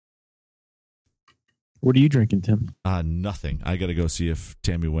What are you drinking, Tim? Nothing. I got to go see if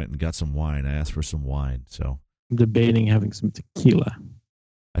Tammy went and got some wine. I asked for some wine, so I'm debating having some tequila.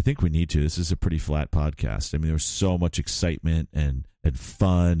 I think we need to. This is a pretty flat podcast. I mean, there was so much excitement and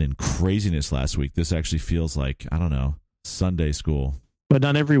fun and craziness last week. This actually feels like, I don't know, Sunday school. But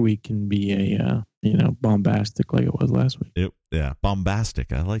not every week can be a bombastic like it was last week. Yeah,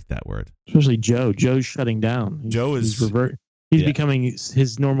 bombastic. I like that word. Especially Joe. Joe's shutting down. He's becoming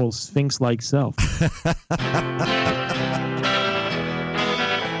his normal Sphinx-like self.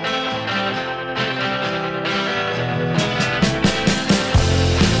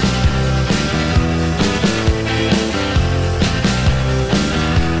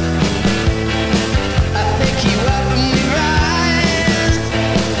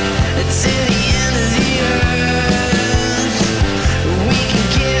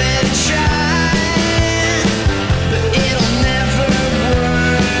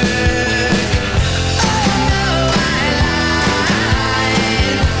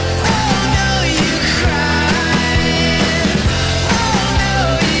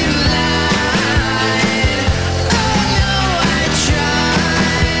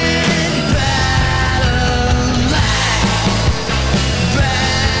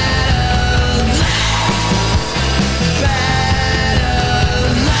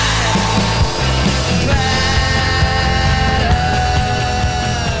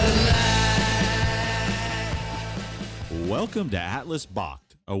 Welcome to Atlas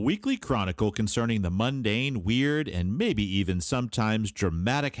Balked, a weekly chronicle concerning the mundane, weird, and maybe even sometimes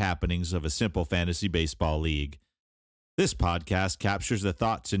dramatic happenings of a simple fantasy baseball league. This podcast captures the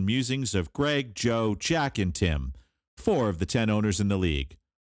thoughts and musings of Greg, Joe, Jack, and Tim, 4 of the 10 owners in the league.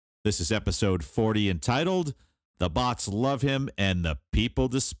 This is episode 40, entitled, The Bots Love Him and the People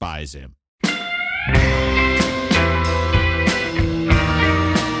Despise Him.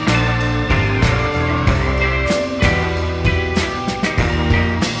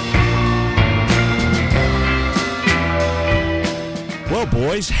 Well,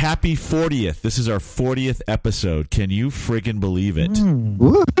 boys, happy 40th. This is our 40th episode. Can you friggin' believe it?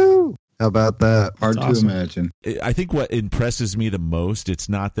 Woohoo! How about that? Hard to imagine. I think what impresses me the most, it's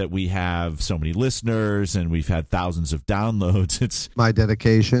not that we have so many listeners and we've had thousands of downloads. It's my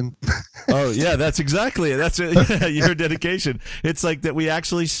dedication. Oh, yeah, that's exactly it. That's your dedication. It's like that we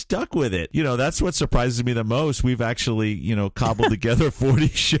actually stuck with it. You know, that's what surprises me the most. We've actually, cobbled together 40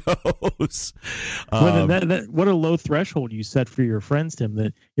 shows. What a low threshold you set for your friends, Tim.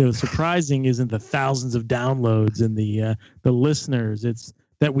 That surprising isn't the thousands of downloads and the listeners. It's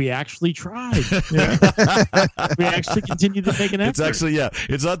that we actually tried. We actually continued to make an effort. It's actually,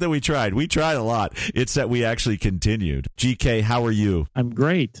 it's not that we tried. We tried a lot. It's that we actually continued. GK, how are you? I'm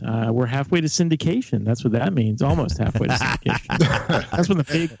great. We're halfway to syndication. That's what that means. Almost halfway to syndication. That's when the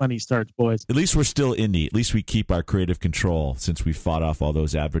big money starts, boys. At least we're still indie. At least we keep our creative control since we fought off all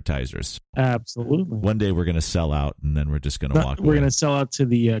those advertisers. Absolutely. One day we're going to sell out, and then we're just going to walk away. We're going to sell out to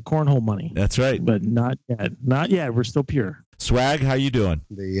the cornhole money. That's right. But not yet. Not yet. We're still pure. Swag, how you doing?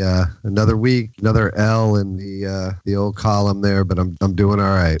 Another week, another L in the old column there, but I'm doing all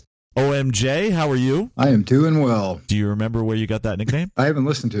right. OMJ, how are you? I am doing well. Do you remember where you got that nickname? I haven't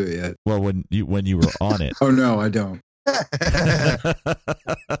listened to it yet. Well, when you were on it. Oh no, I don't.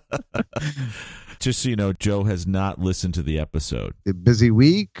 Just so you know, Joe has not listened to the episode. A busy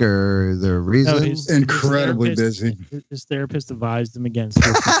week, or is there a reason? Incredibly busy. His therapist advised him against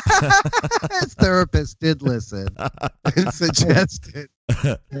it. His therapist did listen and suggested.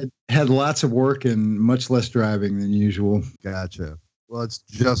 Had lots of work and much less driving than usual. Gotcha. Well, it's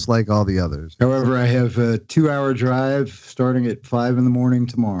just like all the others. However, I have a 2-hour drive starting at 5 a.m.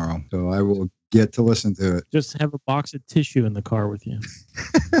 tomorrow, so I will get to listen to it. Just have a box of tissue in the car with you.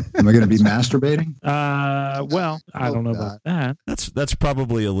 Am I going to be masturbating? Well, I don't know about that. That's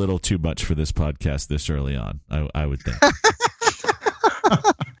probably a little too much for this podcast this early on, I would think.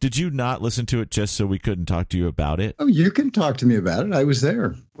 Did you not listen to it just so we couldn't talk to you about it? Oh, you can talk to me about it. I was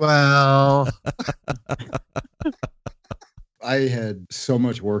there. Well, I had so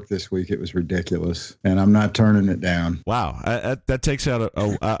much work this week, it was ridiculous, and I'm not turning it down. Wow, that takes out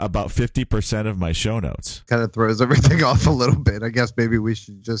about 50% of my show notes. Kind of throws everything off a little bit. I guess maybe we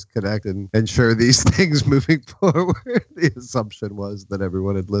should just connect and share these things moving forward. The assumption was that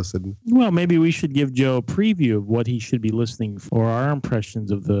everyone had listened. Well, maybe we should give Joe a preview of what he should be listening for, our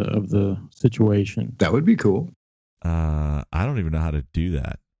impressions of the situation. That would be cool. I don't even know how to do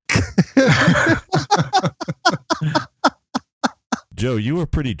that. Joe, you were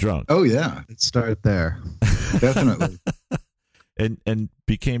pretty drunk. Oh, yeah. Let's start there. Definitely. and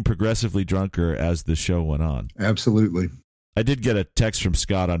became progressively drunker as the show went on. Absolutely. I did get a text from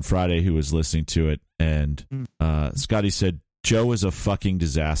Scott on Friday who was listening to it, and Scotty said, Joe is a fucking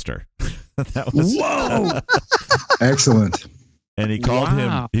disaster. That was Whoa! Excellent. And he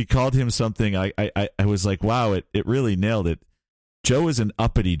called him something. I was like, wow, it really nailed it. Joe is an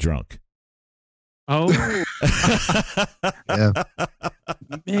uppity drunk. Oh, Yeah,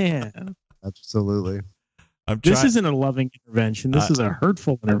 man. absolutely. This isn't a loving intervention. This is a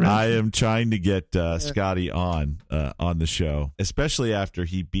hurtful intervention. I am trying to get Scotty on the show, especially after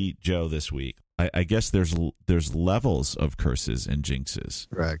he beat Joe this week. I guess there's levels of curses and jinxes.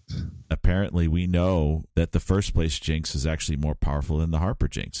 Correct. Apparently, we know that the first place jinx is actually more powerful than the Harper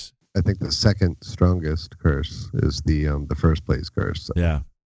jinx. I think the second strongest curse is the first place curse. So. Yeah.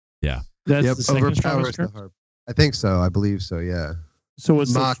 That's the second overpowers strongest the curse? harp. I think so. I believe so. Yeah, So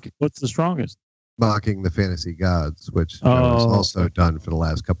what's the strongest? mocking the fantasy gods, which is also done for the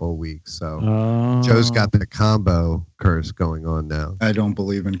last couple of weeks. So Joe's got the combo curse going on now. I don't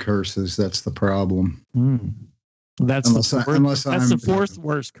believe in curses. That's the problem. That's the fourth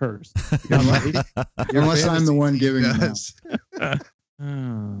worst curse. Unless I'm the one giving it.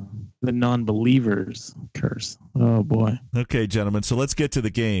 The non-believers curse. Oh boy. Okay, gentlemen. So let's get to the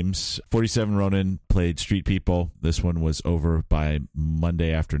games. 47 Ronin played Street People. This one was over by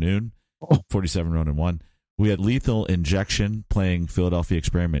Monday afternoon. 47 Ronin won. We had Lethal Injection playing Philadelphia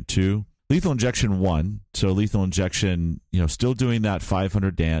Experiment 2. Lethal Injection won. So Lethal Injection, still doing that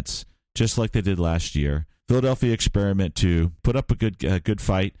 500 dance, just like they did last year. Philadelphia Experiment 2 put up a good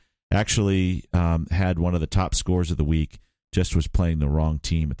fight. Actually had one of the top scores of the week. Just was playing the wrong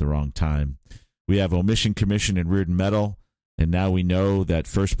team at the wrong time. We have Omission Commission and Reardon Metal. And now we know that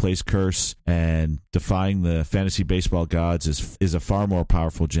first place curse and defying the fantasy baseball gods is a far more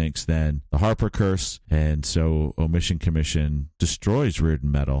powerful jinx than the Harper curse. And so Omission Commission destroys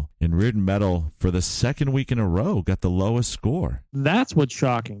Reardon Metal. And Reardon Metal, for the second week in a row, got the lowest score. That's what's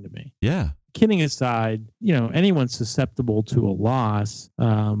shocking to me. Yeah. Kidding aside, anyone's susceptible to a loss.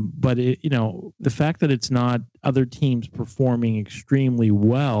 But the fact that it's not other teams performing extremely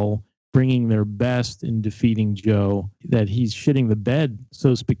well, bringing their best in defeating Joe, that he's shitting the bed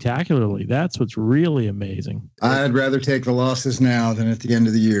so spectacularly. That's what's really amazing. I'd rather take the losses now than at the end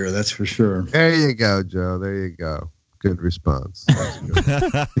of the year. That's for sure. There you go, Joe. There you go. Good response. That's good.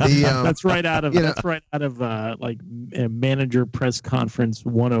 That's right out of manager press conference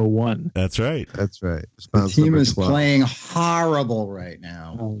 101. That's right. That's right. The team is playing horrible right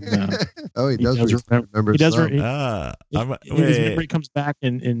now. Oh, no. He does remember. He does. He he comes back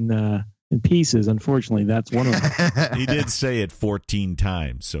in pieces. Unfortunately, that's one of them. He did say it 14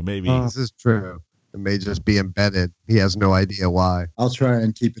 times, so maybe this is true. It may just be embedded. He has no idea why. I'll try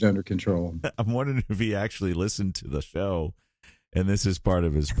and keep it under control. I'm wondering if he actually listened to the show, and this is part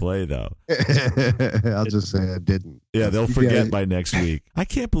of his play, though. I'll just say I didn't. Yeah, they'll forget by next week. I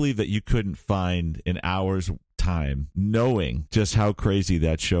can't believe that you couldn't find an hour's time knowing just how crazy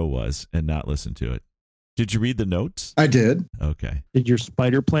that show was and not listen to it. Did you read the notes? I did. Okay. Did your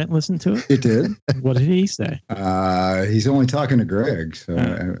spider plant listen to it? It did. What did he say? He's only talking to Greg, so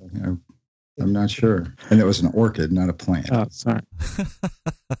I'm not sure. And it was an orchid, not a plant. Oh, sorry.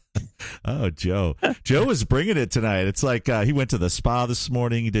 Oh, Joe. Joe was bringing it tonight. It's like he went to the spa this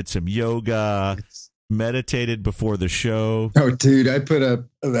morning. He did some yoga, meditated before the show. Oh, dude, I put up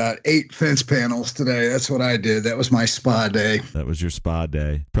about 8 fence panels today. That's what I did. That was my spa day. That was your spa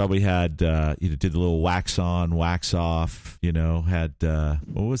day. Probably had, did the little wax on, wax off, had,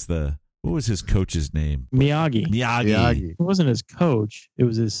 what was his coach's name? Miyagi. Miyagi. It wasn't his coach. It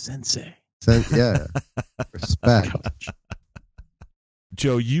was his sensei. Yeah. Respect.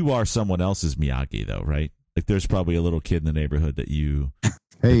 Joe, you are someone else's Miyagi, though, right? Like, there's probably a little kid in the neighborhood that you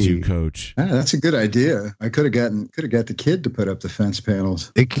coach. That's a good idea. I could have got the kid to put up the fence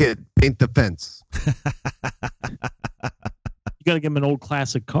panels. Hey, kid, paint the fence. You got to give him an old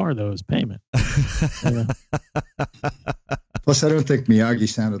classic car, though, as payment. Plus, I don't think Miyagi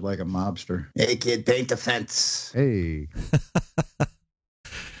sounded like a mobster. Hey, kid, paint the fence. Hey.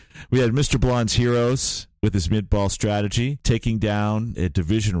 We had Mr. Blonde's Heroes with his mid-ball strategy, taking down a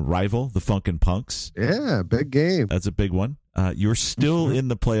division rival, the Funkin' Punks. Yeah, big game. That's a big one. You're still in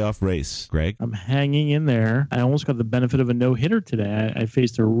the playoff race, Greg. I'm hanging in there. I almost got the benefit of a no-hitter today. I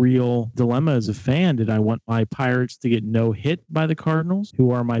faced a real dilemma as a fan. Did I want my Pirates to get no-hit by the Cardinals,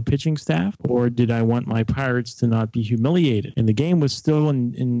 who are my pitching staff, or did I want my Pirates to not be humiliated? And the game was still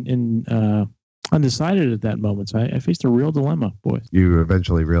in undecided at that moment. So I faced a real dilemma, boys. You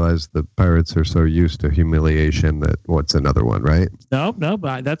eventually realized the Pirates are so used to humiliation that what's another one, right? No,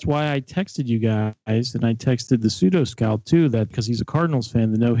 but that's why I texted you guys, and I texted the pseudo scout too. That because he's a Cardinals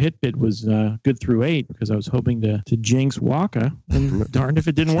fan, the no hit bit was good through 8 because I was hoping to jinx Waka, and darned if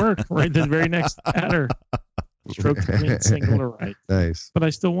it didn't work. Right, the very next batter. Stroke the clean single to right. Nice. But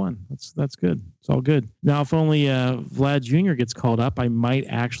I still won. That's good. It's all good. Now, if only Vlad Jr. gets called up, I might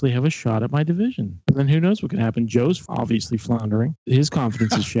actually have a shot at my division. And then who knows what can happen? Joe's obviously floundering. His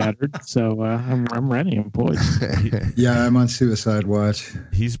confidence is shattered. So I'm ready. I'm poised. Yeah, I'm on suicide watch.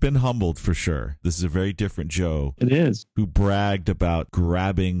 He's been humbled for sure. This is a very different Joe. It is. Who bragged about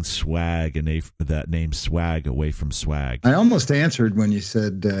grabbing swag and that name swag away from swag. I almost answered when you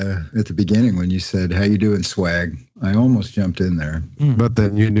said at the beginning, when you said, "How you doing, swag?" I almost jumped in there. But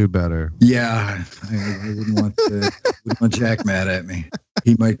then you knew better. Yeah, I wouldn't want Jack mad at me.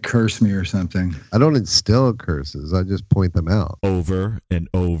 He might curse me or something. I don't instill curses. I just point them out. Over and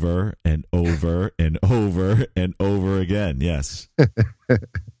over and over and over and over again. Yes.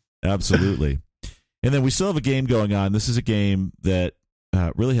 Absolutely. And then we still have a game going on. This is a game that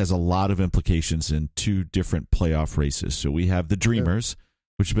really has a lot of implications in 2 different playoff races. So we have the Dreamers,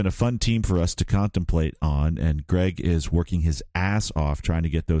 which has been a fun team for us to contemplate on. And Greg is working his ass off trying to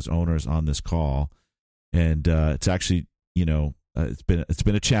get those owners on this call. And it's actually, it's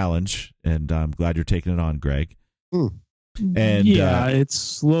been a challenge, and I'm glad you're taking it on, Greg. And yeah, it's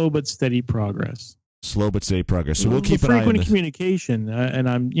slow but steady progress. Slow but steady progress. So we'll keep an eye on frequent communication, and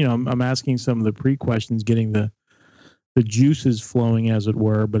I'm asking some of the pre-questions, getting the juices flowing, as it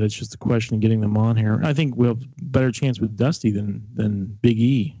were, but it's just a question of getting them on here. I think we'll have a better chance with Dusty than Big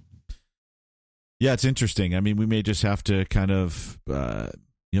E. Yeah, it's interesting. I mean, we may just have to kind of,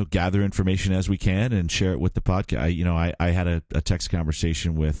 gather information as we can and share it with the podcast. I had a text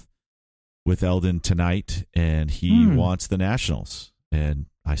conversation with Eldon tonight, and he wants the Nationals. And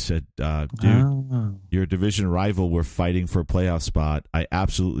I said, dude, you're a division rival. We're fighting for a playoff spot. I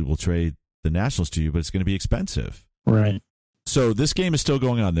absolutely will trade the Nationals to you, but it's going to be expensive. Right. So this game is still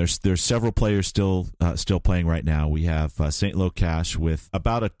going on. There's several players still playing right now. We have St. Locash with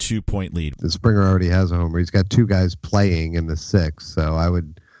about a 2-point lead. Springer already has a homer. He's got 2 guys playing in the 6th. So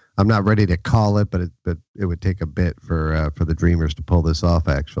I'm not ready to call it, but it would take a bit for the Dreamers to pull this off.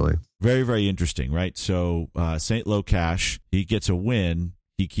 Actually, very, very interesting, right? So St. Locash, he gets a win.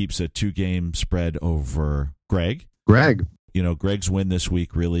 He keeps a 2-game spread over Greg. Greg's win this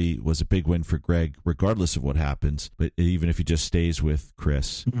week really was a big win for Greg, regardless of what happens, but even if he just stays with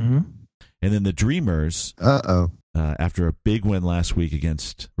Chris. Mm-hmm. And then the Dreamers, after a big win last week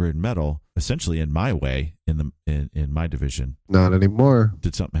against Reardon Metal, essentially in my way in my division. Not anymore.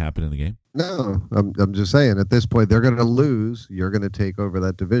 Did something happen in the game? No, I'm just saying. At this point, they're going to lose. You're going to take over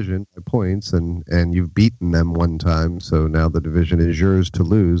that division by points, and you've beaten them one time. So now the division is yours to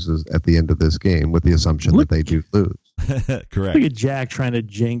lose at the end of this game, with the assumption that they do lose. Correct. Look at Jack trying to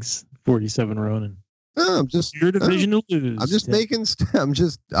jinx 47 Ronin. No, I'm just your division to lose. I'm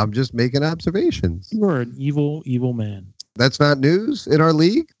just making observations. You're an evil man. That's not news in our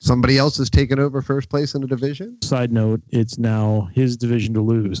league. Somebody else has taken over first place in a division. Side note, it's now his division to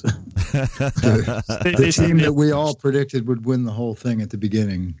lose. The team that we all predicted would win the whole thing at the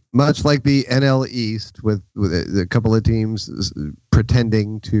beginning. Much like the NL East, with a couple of teams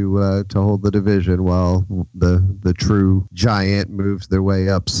pretending to hold the division, while the true giant moves their way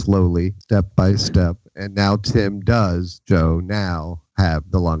up slowly, step by step. And now Tim does, Joe, now have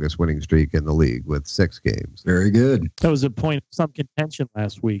the longest winning streak in the league with 6 games. Very good. That was a point of some contention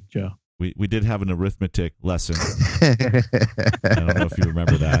last week, Joe. We did have an arithmetic lesson. I don't know if you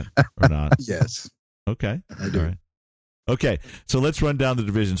remember that or not. Yes. Okay. I do. All right. Okay, so let's run down the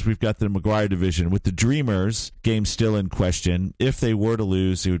divisions. We've got the McGuire division with the Dreamers game still in question. If they were to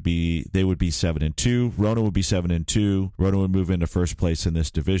lose, they would be 7-2. Rona would be 7-2. Rona would move into first place in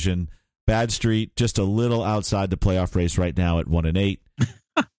this division. Bad Street, just a little outside the playoff race right now at 1-8,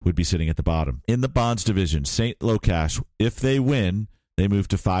 would be sitting at the bottom. In the Bonds division, St. Locash, if they win, they move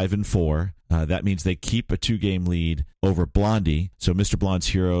to 5-4. That means they keep a 2-game lead over Blondie. So Mr. Blonde's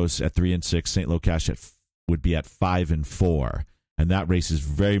Heroes at 3-6, St. Locash would be at 5-4. And that race is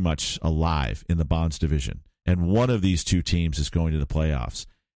very much alive in the Bonds division. And one of these 2 teams is going to the playoffs.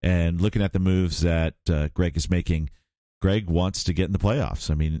 And looking at the moves that Greg is making, Greg wants to get in the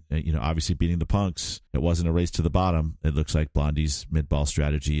playoffs. I mean, obviously beating the Punks, it wasn't a race to the bottom. It looks like Blondie's mid-ball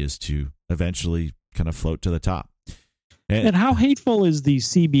strategy is to eventually kind of float to the top. And how hateful is the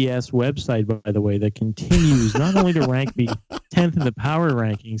CBS website, by the way, that continues not only to rank me 10th in the power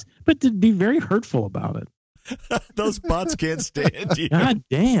rankings, but to be very hurtful about it. Those bots can't stand you. God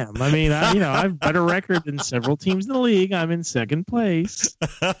damn. I mean, I've better record than several teams in the league. I'm in second place.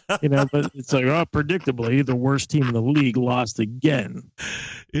 But it's like, predictably, the worst team in the league lost again.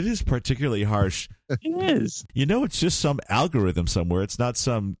 It is particularly harsh. It is. It's just some algorithm somewhere. It's not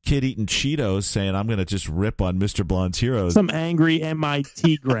some kid eating Cheetos saying, I'm going to just rip on Mr. Blonde's heroes. Some angry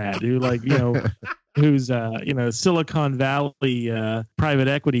MIT grad who, whose Silicon Valley private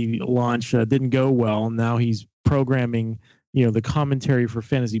equity launch didn't go well. And now he's programming, the commentary for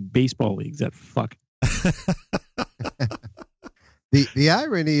fantasy baseball leagues. That fuck. The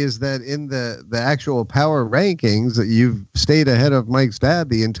irony is that in the actual power rankings, you've stayed ahead of Mike's dad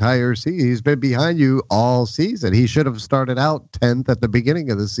the entire season. He's been behind you all season. He should have started out 10th at the beginning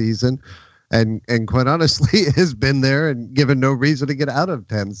of the season, and quite honestly has been there and given no reason to get out of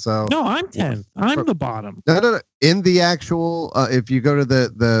 10th. So no, I'm 10th. I'm the bottom. No. In the actual, if you go to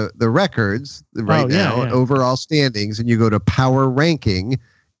the records now, overall standings, and you go to power ranking,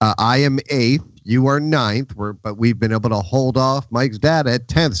 I am 8th. You are 9th, but we've been able to hold off Mike's dad at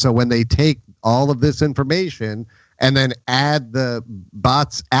 10th. So when they take all of this information and then add the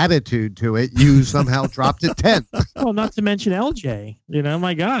bot's attitude to it, you somehow dropped it 10th. Well, not to mention LJ.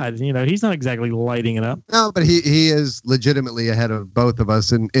 My God, he's not exactly lighting it up. No, but he is legitimately ahead of both of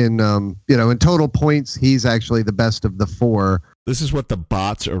us. In total points, he's actually the best of the 4. This is what the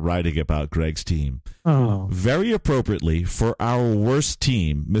bots are writing about Greg's team. Oh. Very appropriately, for our worst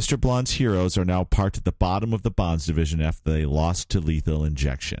team, Mr. Blonde's heroes are now parked at the bottom of the Bonds division after they lost to Lethal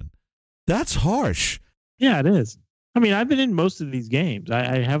Injection. That's harsh. Yeah, it is. I mean, I've been in most of these games.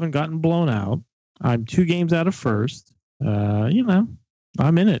 I haven't gotten blown out. I'm 2 games out of first. I'm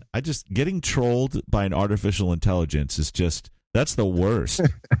in it. Getting trolled by an artificial intelligence is that's the worst.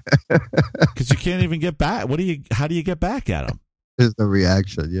 Because you can't even get back. How do you get back at them? Is the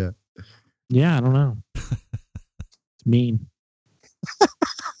reaction, yeah. Yeah, I don't know. It's mean.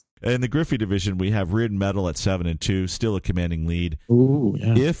 In the Griffey division, we have Reardon Metal at 7-2, still a commanding lead. Ooh,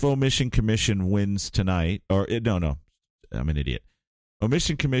 yeah. If Omission Commission wins tonight, no, I'm an idiot.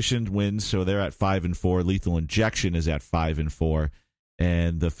 Omission Commission wins, so they're at 5-4. Lethal Injection is at 5-4,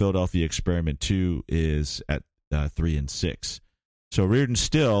 and the Philadelphia Experiment 2 is at 3-6. So Reardon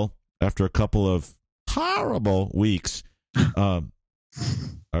still, after a couple of horrible weeks, are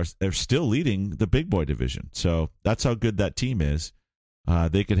still leading the big boy division. So that's how good that team is.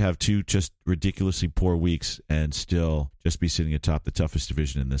 They could have 2 just ridiculously poor weeks and still just be sitting atop the toughest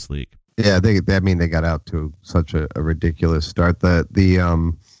division in this league. Yeah, they got out to such a ridiculous start.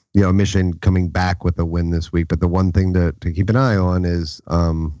 The Omission coming back with a win this week, but the one thing to keep an eye on is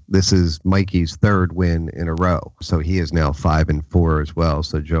this is Mikey's 3rd win in a row, so he is now 5-4 as well.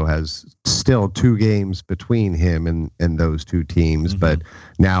 So Joe has still 2 games between him and those 2 teams, but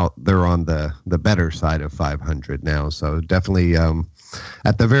now they're on the better side of 500 now. So definitely,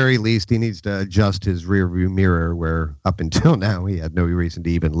 at the very least, he needs to adjust his rearview mirror, where up until now he had no reason to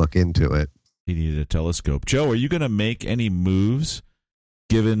even look into it. He needed a telescope. Joe, are you going to make any moves?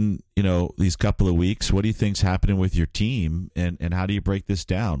 Given, these couple of weeks, what do you think's happening with your team, and how do you break this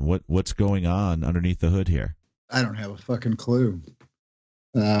down? What's going on underneath the hood here? I don't have a fucking clue.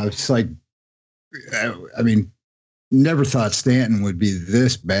 It's like, I mean, never thought Stanton would be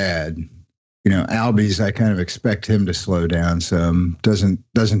this bad. Albies, I kind of expect him to slow down some.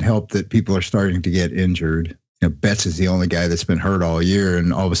 Doesn't help that people are starting to get injured. Betts is the only guy that's been hurt all year,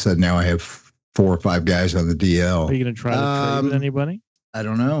 and all of a sudden now I have 4 or 5 guys on the DL. Are you going to try to trade with anybody? I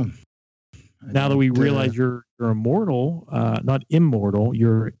don't know. Now that we realize you're immortal, not immortal,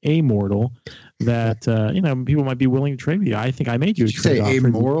 you're amortal, that people might be willing to trade with you. I think I made you a trade offer. Say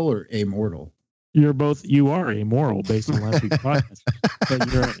amoral or amortal? You are amoral based on last week's podcast, but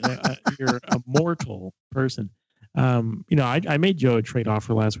you're a mortal person. I made Joe a trade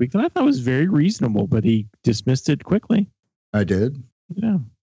offer last week that I thought was very reasonable, but he dismissed it quickly. I did. Yeah.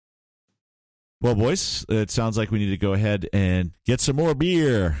 Well, boys, it sounds like we need to go ahead and get some more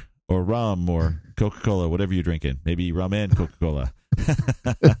beer or rum or Coca-Cola, whatever you're drinking. Maybe rum and Coca-Cola.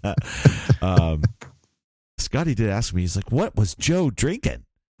 Scotty did ask me, he's like, what was Joe drinking?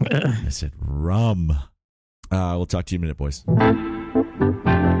 I said, rum. We'll talk to you in a minute, boys.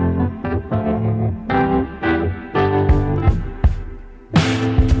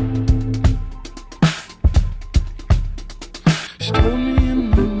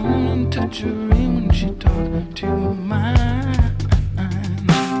 When she talked to mine,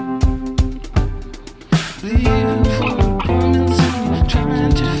 leaving for appointments and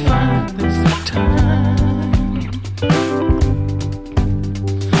trying to find this time.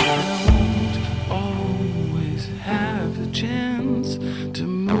 I won't always have the chance to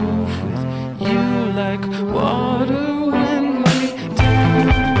move with you like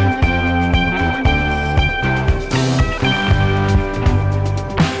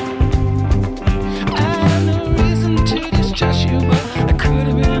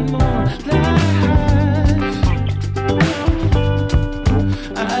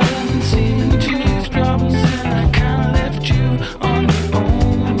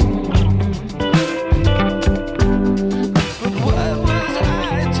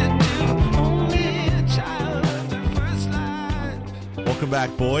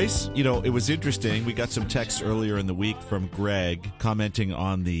boys. You know, it was interesting. We got some texts earlier in the week from Greg commenting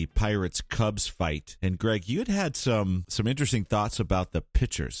on the Pirates-Cubs fight. And Greg, you had some interesting thoughts about the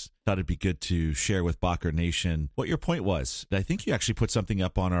pitchers. Thought it'd be good to share with Bacher Nation what your point was. I think you actually put something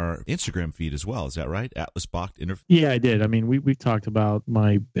up on our Instagram feed as well. Is that right? Atlas Bach interview. Yeah, I did. I mean, we've talked about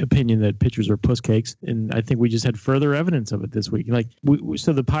my opinion that pitchers are puss cakes, and I think we just had further evidence of it this week. Like,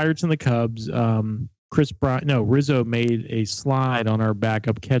 so the Pirates and the Cubs, Rizzo made a slide on our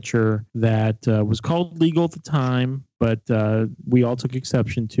backup catcher that was called legal at the time, but we all took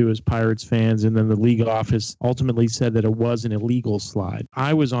exception to as Pirates fans, and then the league office ultimately said that it was an illegal slide.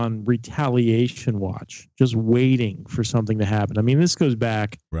 I was on retaliation watch, just waiting for something to happen. I mean, this goes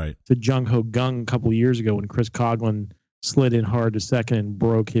back to Jung Ho Gung a couple of years ago when Chris Coughlin slid in hard to second and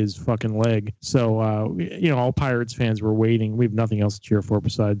broke his fucking leg. So, all Pirates fans were waiting. We have nothing else to cheer for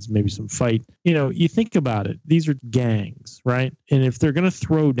besides maybe some fight. You think about it. These are gangs, right? And if they're going to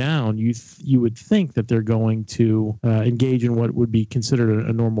throw down, you would think that they're going to engage in what would be considered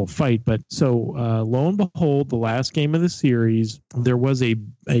a normal fight. But so lo and behold, the last game of the series, there was a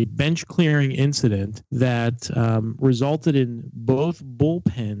bench clearing incident that resulted in both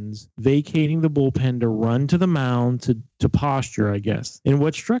bullpens vacating the bullpen to run to the mound to posture, I guess. And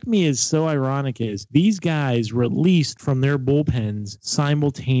what struck me as so ironic is these guys released from their bullpens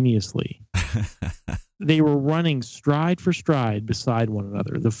simultaneously. They were running stride for stride beside one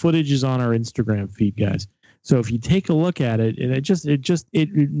another. The footage is on our Instagram feed, guys. So if you take a look at it, and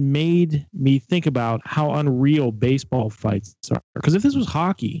it made me think about how unreal baseball fights are. Because if this was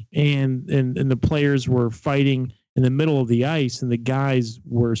hockey and the players were fighting in the middle of the ice and the guys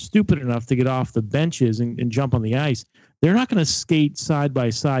were stupid enough to get off the benches and jump on the ice, they're not going to skate side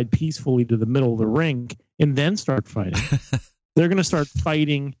by side peacefully to the middle of the rink and then start fighting. They're going to start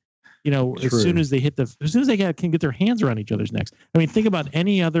fighting, as soon as they can get their hands around each other's necks. I mean, think about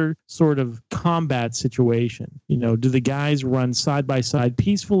any other sort of combat situation. Do the guys run side by side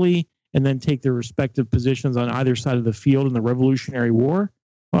peacefully and then take their respective positions on either side of the field in the Revolutionary War?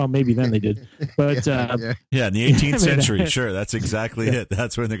 Well, maybe then they did. But in the 18th century, sure, that's exactly it.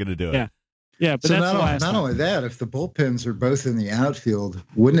 That's when they're going to do it. Yeah, but so that's not only that, if the bullpens are both in the outfield,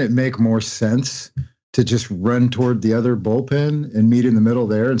 wouldn't it make more sense to just run toward the other bullpen and meet in the middle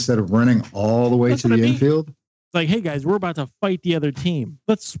there instead of running all the way to the infield? It's like, hey guys, we're about to fight the other team.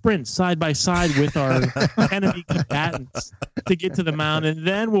 Let's sprint side by side with our enemy combatants to get to the mound, and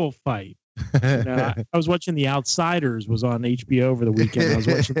then we'll fight. I was watching The Outsiders, was on HBO over the weekend. I was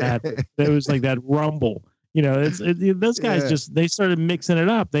watching that. It was like that Rumble. Those guys they started mixing it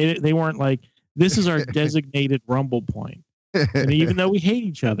up. They weren't like, this is our designated Rumble point. And even though we hate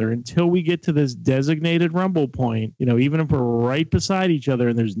each other, until we get to this designated Rumble point, even if we're right beside each other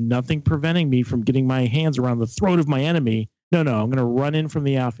and there's nothing preventing me from getting my hands around the throat of my enemy, no, I'm going to run in from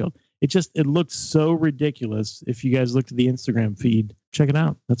the outfield. It looked so ridiculous. If you guys looked at the Instagram feed, check it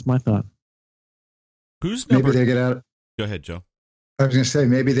out. That's my thought. Maybe they get out. Go ahead, Joe. I was going to say,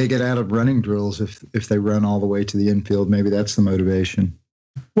 maybe they get out of running drills if they run all the way to the infield. Maybe that's the motivation.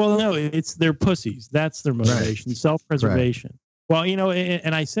 Well, no, they're pussies. That's their motivation, self-preservation. Right. Well,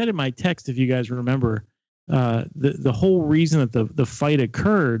 and I said in my text, if you guys remember, the whole reason that the fight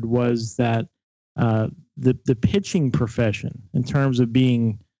occurred was that the pitching profession, in terms of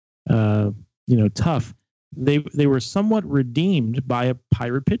being tough, they were somewhat redeemed by a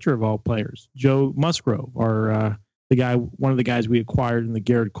Pirate pitcher of all players, Joe Musgrove, or one of the guys we acquired in the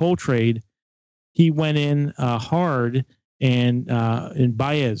Garrett Cole trade. He went in hard. And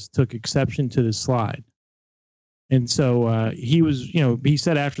Baez took exception to the slide. And so he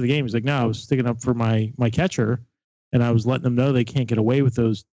said after the game, he's like, no, I was sticking up for my catcher, and I was letting them know they can't get away with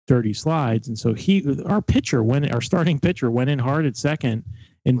those dirty slides. And so our starting pitcher went in hard at second,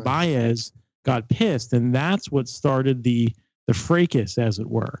 and Baez got pissed. And that's what started the fracas, as it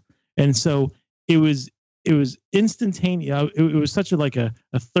were. And so it was instantaneous. It was such a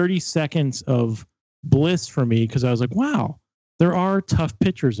 30 seconds of bliss for me, because I was like, wow, there are tough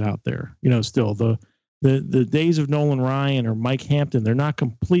pitchers out there. Still the days of Nolan Ryan or Mike Hampton, they're not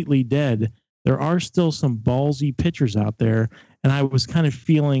completely dead. There are still some ballsy pitchers out there, and I was kind of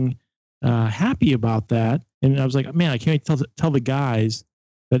feeling happy about that. And I was like, man, I can't tell the guys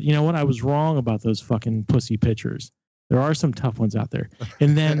that, you know what, I was wrong about those fucking pussy pitchers. There are some tough ones out there.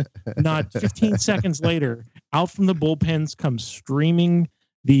 And then not 15 seconds later, out from the bullpens comes streaming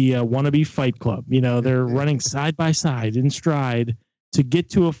the wannabe Fight Club. They're running side by side in stride to get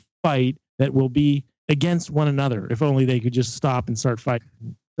to a fight that will be against one another. If only they could just stop and start fighting.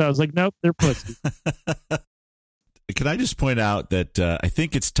 So I was like, nope, they're pussy. Can I just point out that I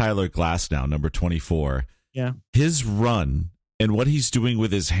think it's Tyler Glasnow, number 24. Yeah. His run and what he's doing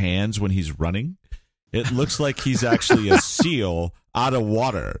with his hands when he's running, it looks like he's actually a seal out of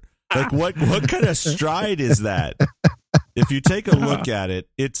water. Like what kind of stride is that? If you take a look at it,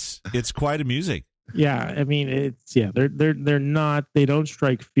 it's quite amusing. Yeah, I mean they're not, they don't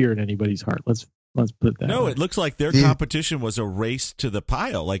strike fear in anybody's heart. Let's put it that No, way. it looks like their competition was a race to the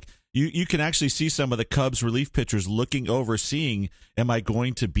pile. Like you can actually see some of the Cubs relief pitchers looking over, seeing, am I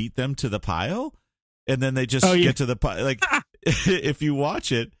going to beat them to the pile? And then they just get to the pile. Like if you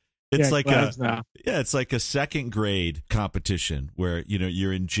watch it, it's it's like a second grade competition where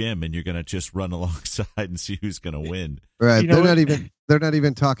you're in gym and you're gonna just run alongside and see who's gonna win. Right. They're not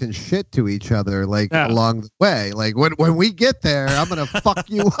even talking shit to each other along the way. Like when we get there, I'm gonna fuck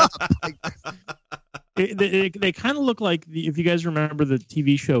you up. Like, they kind of look like if you guys remember the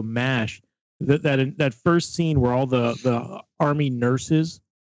TV show MASH, that first scene where all the army nurses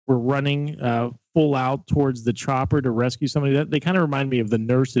were running full out towards the chopper to rescue somebody. That they kind of remind me of the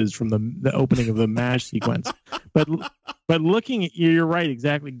nurses from the opening of the MASH sequence. But looking at you're right,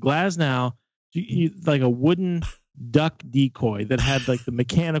 exactly. Glasnow, like a wooden duck decoy that had like the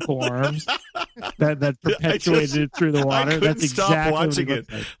mechanical arms that perpetuated it through the water. That's exactly watching what it.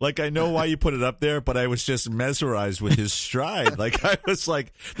 Like I know why you put it up there, but I was just mesmerized with his stride. Like I was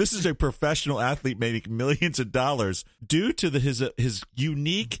like, this is a professional athlete making millions of dollars due to his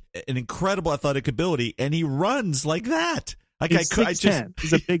unique and incredible athletic ability, and he runs like that. Like he's 6'10".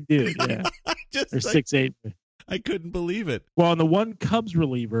 He's a big dude. Yeah, or 6'8". I couldn't believe it. Well, and the one Cubs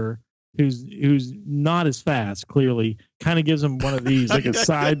reliever who's not as fast, clearly, kind of gives him one of these, like a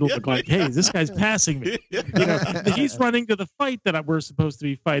side look, like, hey, this guy's passing me. He's running to the fight that we're supposed to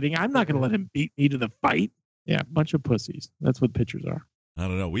be fighting. I'm not going to let him beat me to the fight. Yeah, bunch of pussies. That's what pitchers are. I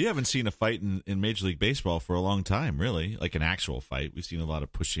don't know. We haven't seen a fight in Major League Baseball for a long time, really, like an actual fight. We've seen a lot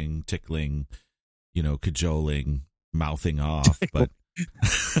of pushing, tickling, cajoling, mouthing off, but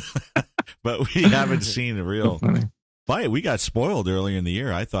but we haven't seen a real fight. We got spoiled earlier in the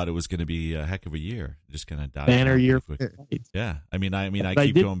year. I thought it was going to be a heck of a year. Just going to die. Banner year. Yeah. I mean, I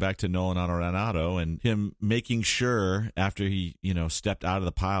keep going back to Nolan Arenado and him making sure after he, stepped out of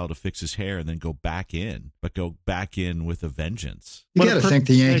the pile to fix his hair and then go back in with a vengeance. You got to think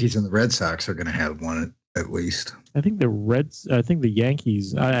the Yankees and the Red Sox are going to have one at least. I think the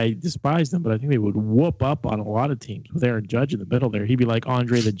Yankees, I despise them, but I think they would whoop up on a lot of teams with Aaron Judge in the middle there. He'd be like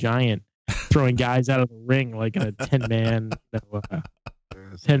Andre the Giant, throwing guys out of the ring like a 10-man.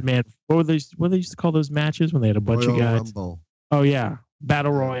 10-man. What they used to call those matches when they had a bunch of guys? Rumble. Oh yeah,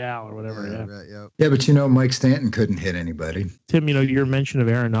 Battle Royale or whatever. Yeah. Right, yeah. Yeah, but Mike Stanton couldn't hit anybody. Tim, your mention of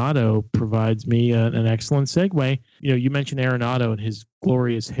Arenado provides me an excellent segue. You mentioned Arenado and his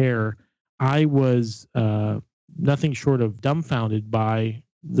glorious hair. I was nothing short of dumbfounded by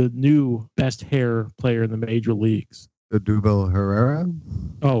the new best hair player in the major leagues. Odubel Herrera?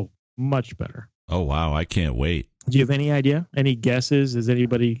 Oh, much better. Oh, wow. I can't wait. Do you have any idea? Any guesses? Has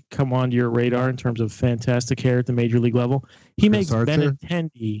anybody come onto your radar in terms of fantastic hair at the major league level? He Chris makes Archer?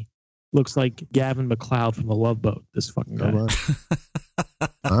 Benintendi looks like Gavin McLeod from The Love Boat, this fucking guy.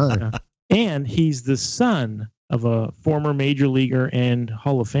 Right. And he's the son of a former major leaguer and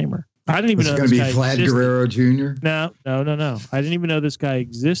Hall of Famer. I didn't even know It's this going to guy be Vlad existed. Guerrero Jr.? No. I didn't even know this guy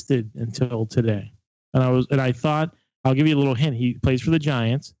existed until today. And I thought, I'll give you a little hint. He plays for the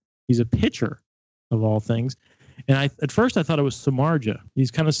Giants. He's a pitcher, of all things. And at first I thought it was Samardzija.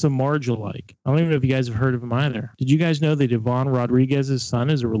 He's kind of Samardzija-like. I don't even know if you guys have heard of him either. Did you guys know that Ivan Rodriguez's son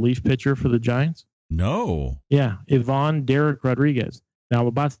is a relief pitcher for the Giants? No. Yeah, Ivan Derek Rodriguez. Now I'm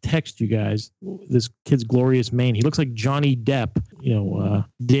about to text you guys this kid's glorious mane. He looks like Johnny Depp,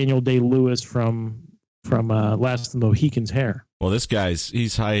 Daniel Day-Lewis from Last of the Mohicans' hair. Well,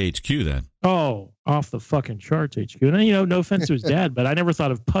 he's high HQ then. Oh, off the fucking charts HQ. And no offense to his dad, but I never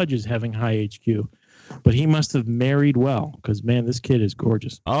thought of Pudge as having high HQ. But he must have married well because, man, this kid is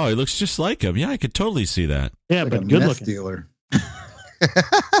gorgeous. Oh, he looks just like him. Yeah, I could totally see that. Yeah, Like but a good meth looking. dealer.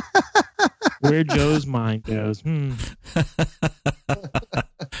 Where Joe's mind goes. But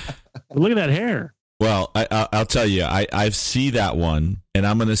look at that hair. Well, I'll tell you, I see that one, and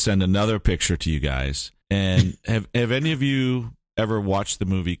I'm going to send another picture to you guys. And have any of you ever watched the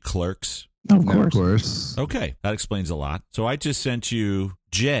movie Clerks? Of Of course. course. Okay, that explains a lot. So I just sent you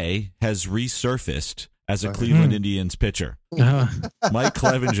Jay has resurfaced as a Cleveland Indians pitcher. Mike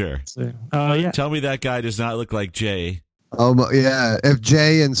Clevenger. Yeah. Tell me that guy does not look like Jay. Oh, yeah. If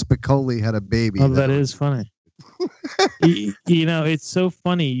Jay and Spicoli had a baby. Oh, that is funny. It's so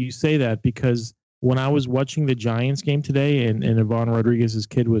funny you say that because when I was watching the Giants game today and Ivan Rodriguez's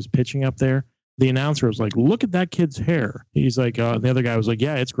kid was pitching up there, the announcer was like, look at that kid's hair. He's like, the other guy was like,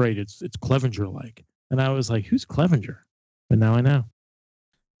 yeah, it's great. It's Clevenger-like. And I was like, who's Clevenger? But now I know.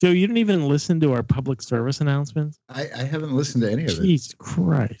 Joe, you didn't even listen to our public service announcements? I haven't listened to any of it. Jesus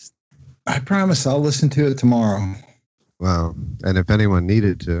Christ. I promise I'll listen to it tomorrow. Wow. And if anyone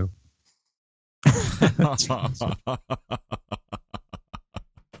needed to.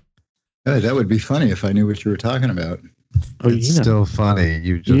 Hey, that would be funny if I knew what you were talking about. Oh, It's still funny.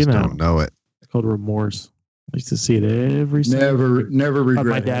 You just don't know it. It's called remorse. I used to see it every single Never regret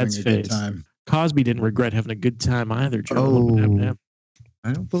my dad's having a good face. time. Cosby didn't regret having a good time either, Joe. Oh. What happened to him?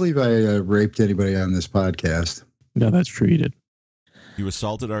 I don't believe I raped anybody on this podcast. No, that's true. You did. You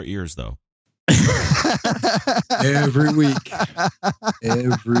assaulted our ears, though. Every week.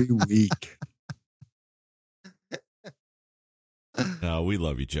 Every week. No, we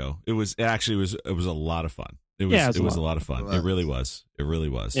love you, Joe. It was a lot of fun. It was a lot of fun. It really was. It really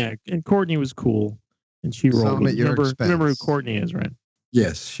was. Yeah, and Courtney was cool, and she Some rolled. at your Remember who expense. Courtney is, right?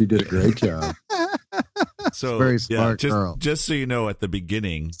 Yes, she did a great job. So Very smart girl. Just so you know, at the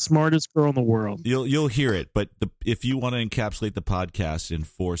beginning, Smartest girl in the world. you'll hear it. But if you want to encapsulate the podcast in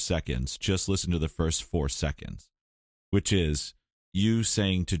 4 seconds, just listen to the first 4 seconds, which is you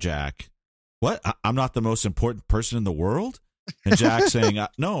saying to Jack, "What? I'm not the most important person in the world," and Jack saying,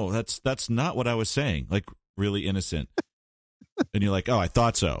 "No, that's not what I was saying." Like really innocent, and you're like, "Oh, I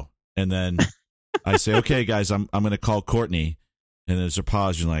thought so." And then I say, "Okay, guys, I'm going to call Courtney," and there's a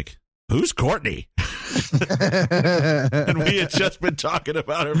pause. You're like, "Who's Courtney?" And we had just been talking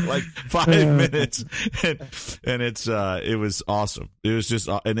about her for like 5 minutes, and it was awesome. It was just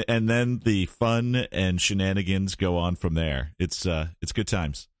and then the fun and shenanigans go on from there. It's good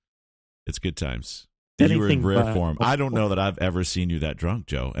times. It's good times. You were in rare form. I don't know that I've ever seen you that drunk,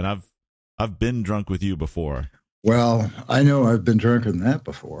 Joe, and I've been drunk with you before. Well, I know I've been drunker than that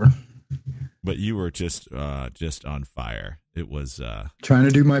before. But you were just on fire. It was Trying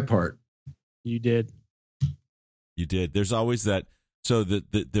to do my part. You did. You did. There's always that. So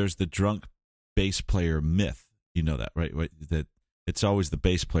there's the drunk bass player myth. You know that, right? That it's always the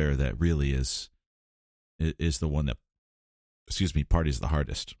bass player that really is the one that, parties the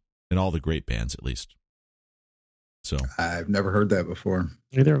hardest in all the great bands, at least. So I've never heard that before.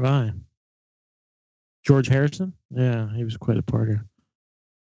 Neither have I. George Harrison? Yeah, he was quite a partier.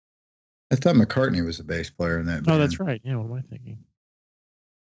 I thought McCartney was a bass player in that Oh, band. that's right. Yeah, what am I thinking?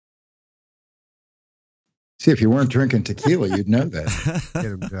 See, if you weren't drinking tequila, you'd know that. Get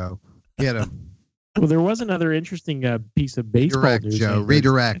him, Joe. Get him. Well, there was another interesting piece of baseball Redirect, news. Joe.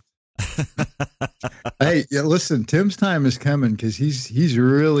 Redirect. Hey, yeah, listen, Tim's time is coming because he's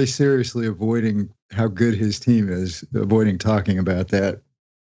really seriously avoiding how good his team is, avoiding talking about that.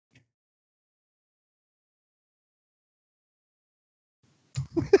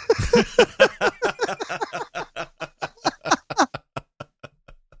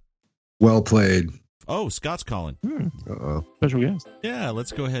 Well played. oh, Scott's calling. Uh-oh. Special guest. Yeah,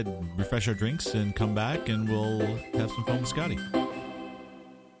 let's go ahead and refresh our drinks and come back, and we'll have some fun with Scotty.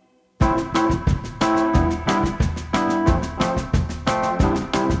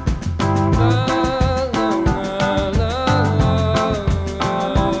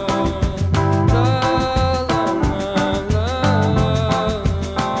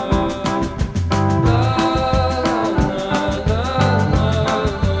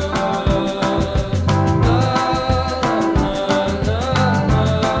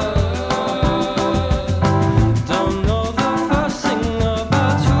 Don't know the first thing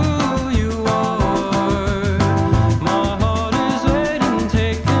about who you are. My heart is waiting,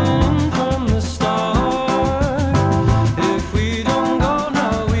 taken from the start. If we don't go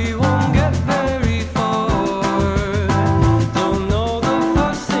now, we won't get very far. Don't know the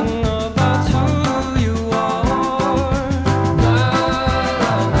first thing about who you are.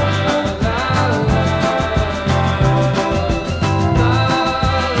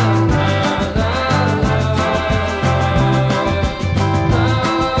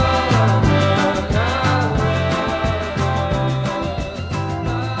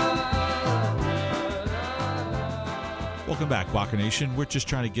 Welcome back, Walker Nation. We're just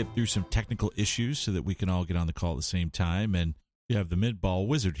trying to get through some technical issues so that we can all get on the call at the same time. And we have the mid-ball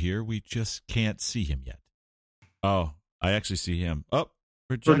wizard here. We just can't see him yet. Oh, I actually see him. Oh,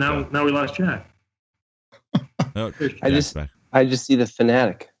 where'd So Jack go? now we lost Jack. Oh, I Jack's back. I just see the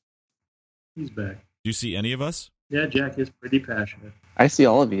fanatic. He's back. Do you see any of us? Yeah, Jack is pretty passionate. I see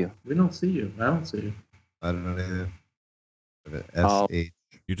all of you. We don't see you. I don't see you. I don't know either. Oh. S-H.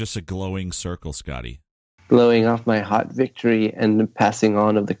 You're just a glowing circle, Scotty. Blowing off my hot victory and passing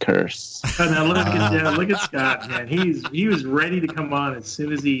on of the curse. Oh, now look at Scott, man. He was ready to come on as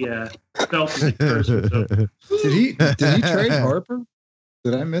soon as he felt the curse was over. Did he trade Harper?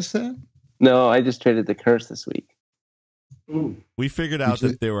 Did I miss that? No, I just traded the curse this week. Ooh. We figured out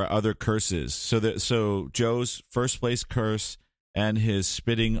that there were other curses. So Joe's first place curse and his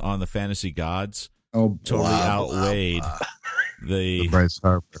spitting on the fantasy gods totally outweighed the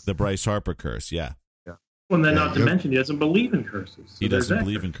Bryce Harper curse. Yeah. Well, then not to mention he doesn't believe in curses. So he doesn't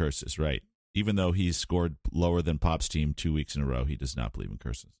believe in curses, right? Even though he's scored lower than Pop's team 2 weeks in a row, he does not believe in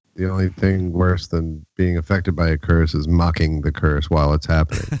curses. The only thing worse than being affected by a curse is mocking the curse while it's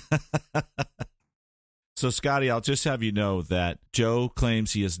happening. So, Scotty, I'll just have you know that Joe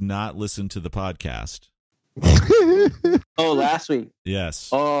claims he has not listened to the podcast. Oh, last week. Yes.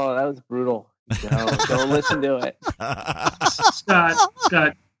 Oh, that was brutal. No, don't listen to it.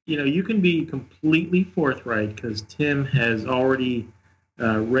 Scott, you can be completely forthright because Tim has already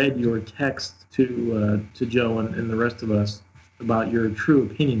read your text to Joe and the rest of us about your true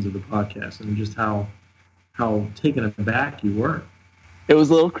opinions of the podcast and just how taken aback you were. It was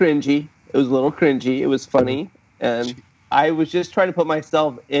a little cringy. It was funny. And I was just trying to put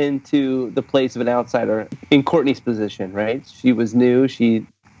myself into the place of an outsider in Courtney's position, right? She was new. She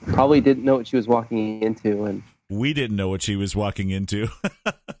probably didn't know what she was walking into. And we didn't know what she was walking into.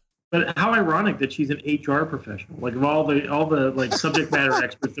 But how ironic that she's an HR professional. Like of all the like subject matter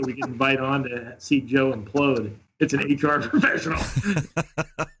experts that we can invite on to see Joe implode, it's an HR professional.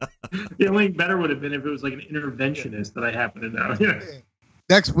 The only thing better would have been if it was like an interventionist that I happen to know. Yeah.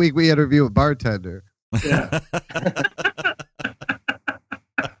 Next week we interview a bartender. Yeah.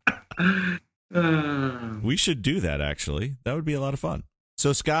 We should do that, actually. That would be a lot of fun.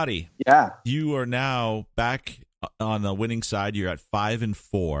 So, Scotty, yeah, you are now back on the winning side. You're at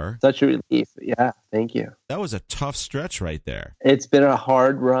 5-4. Such a relief. Yeah, thank you. That was a tough stretch right there. It's been a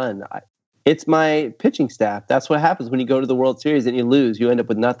hard run. It's my pitching staff. That's what happens when you go to the World Series and you lose. You end up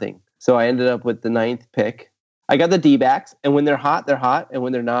with nothing. So I ended up with the 9th pick. I got the D-backs, and when they're hot, and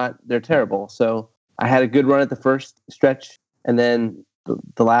when they're not, they're terrible. So I had a good run at the first stretch, and then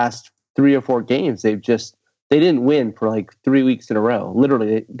the last 3 or 4 games, they didn't win for like 3 weeks in a row.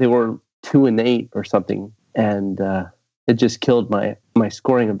 Literally, they were 2-8 or something, and it just killed my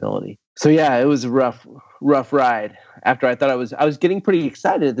scoring ability. So yeah, it was a rough ride. After I thought I was getting pretty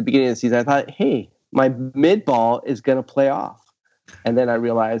excited at the beginning of the season. I thought, hey, my mid ball is going to play off. And then I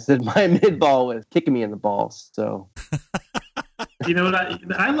realized that my mid ball was kicking me in the balls. So, you know what?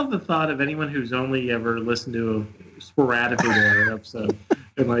 I love the thought of anyone who's only ever listened to a sporadically an episode,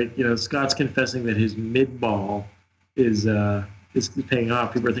 and Scott's confessing that his mid ball is paying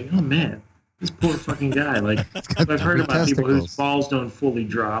off. People are thinking, "Oh man, this poor fucking guy." Like I've heard about people whose balls don't fully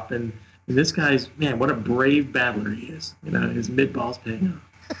drop, and this guy's what a brave battler he is. His mid ball's paying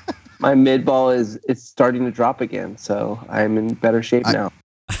off. My mid ball it's starting to drop again, so I'm in better shape now.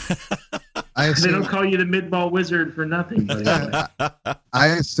 They don't call you the mid ball wizard for nothing. Buddy. I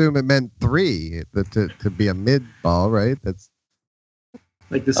assume it meant 3 to be a mid ball, right? That's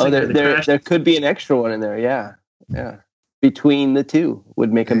like the there could be an extra one in there. Yeah. Between the two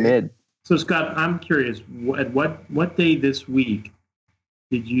would make a mid. So Scott, I'm curious. At what day this week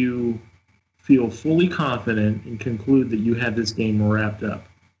did you feel fully confident and conclude that you had this game wrapped up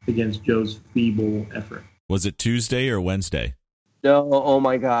against Joe's feeble effort? Was it Tuesday or Wednesday? No, oh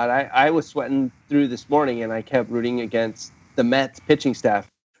my God. I was sweating through this morning, and I kept rooting against the Mets pitching staff.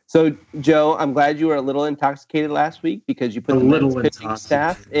 So, Joe, I'm glad you were a little intoxicated last week because you put the Mets pitching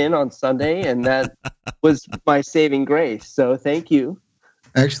staff in on Sunday, and that was my saving grace. So thank you.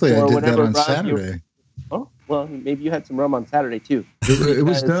 Actually, I did that on Saturday. Oh, well, maybe you had some rum on Saturday, too. It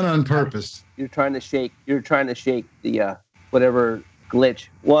was done on purpose. You're trying to shake the whatever glitch.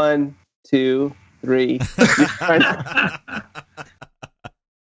 1, 2, 3.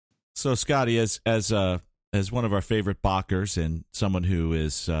 So, Scotty, as one of our favorite Bachers and someone who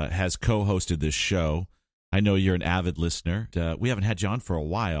has co-hosted this show, I know you're an avid listener. We haven't had you on for a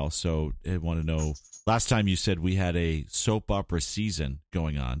while, so I want to know. Last time you said we had a soap opera season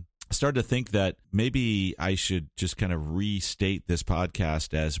going on. I started to think that maybe I should just kind of restate this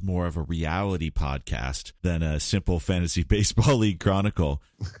podcast as more of a reality podcast than a simple fantasy baseball league chronicle.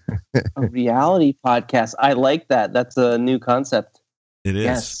 A reality podcast. I like that. That's a new concept. It is.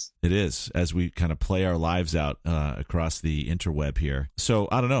 Yes. It is, as we kind of play our lives out across the interweb here. So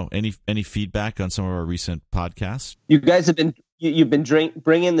I don't know. Any feedback on some of our recent podcasts? You guys have been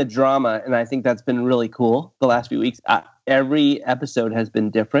bringing the drama, and I think that's been really cool the last few weeks. Every episode has been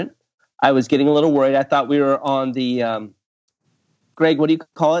different. I was getting a little worried. I thought we were on the Greg. What do you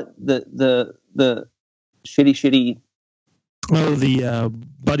call it? The shitty. Oh, the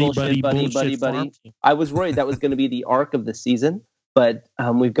buddy. I was worried that was going to be the arc of the season, but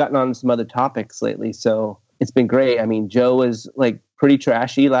we've gotten on some other topics lately, so it's been great. I mean, Joe was like pretty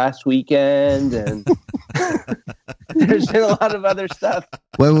trashy last weekend, and There's been a lot of other stuff.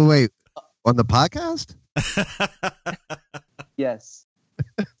 Wait. On the podcast? Yes.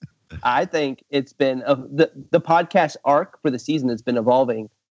 I think it's been the podcast arc for the season has been evolving,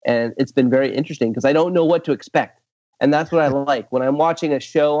 and it's been very interesting because I don't know what to expect. And that's what I like. When I'm watching a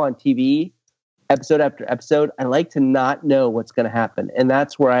show on TV, episode after episode, I like to not know what's going to happen. And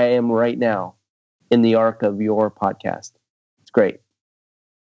that's where I am right now in the arc of your podcast. It's great.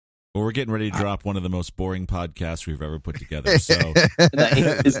 Well, we're getting ready to drop one of the most boring podcasts we've ever put together. So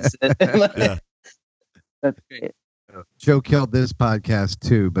Yeah. That's great. Joe killed this podcast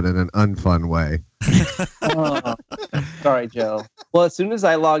too, but in an unfun way. Oh, sorry, Joe. Well, as soon as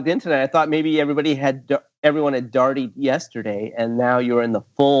I logged in tonight, I thought maybe everyone had darted yesterday, and now you're in the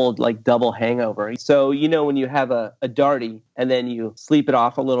full double hangover. So when you have a darty and then you sleep it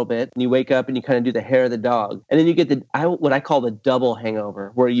off a little bit, and you wake up and you kind of do the hair of the dog, and then you get what I call the double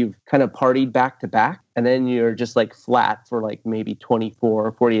hangover, where you've kind of partied back to back, and then you're just flat for maybe 24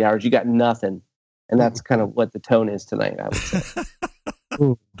 or 48 hours. You got nothing. And that's kind of what the tone is tonight, I would say.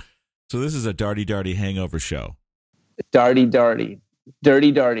 So this is a darty hangover show. Dirty darty.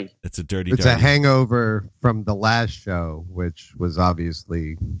 It's a dirty. It's a hangover from the last show, which was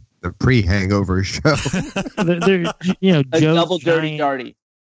obviously the pre-hangover show. A double dirty darty.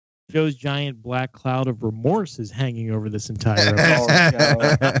 Joe's giant black cloud of remorse is hanging over this entire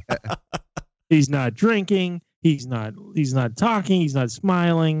Oh, He's not drinking. He's not talking. He's not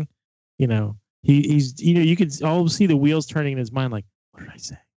smiling. He's you could all see the wheels turning in his mind. Like, what did I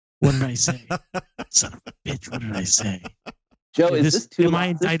say? What did I say? Son of a bitch! What did I say? Joe, is this too? Am I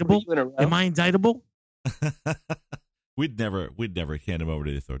indictable? Am I indictable? We'd never hand him over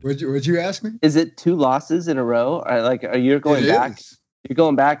to the authorities. Would you ask me? Is it 2 losses in a row? Are you going back? You're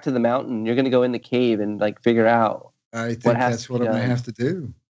going back to the mountain. You're going to go in the cave and figure out. I think that's what I'm going to have to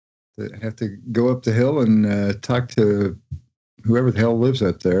do. I have to go up the hill and talk to whoever the hell lives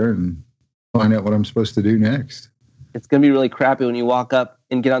up there and find out what I'm supposed to do next. It's going to be really crappy when you walk up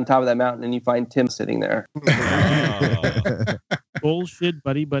and get on top of that mountain and you find Tim sitting there. Bullshit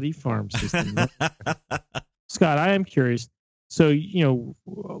buddy farm system. Scott, I am curious. So,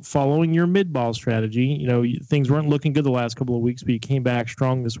 following your mid-ball strategy, things weren't looking good the last couple of weeks, but you came back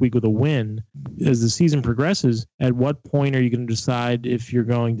strong this week with a win. As the season progresses, at what point are you going to decide if you're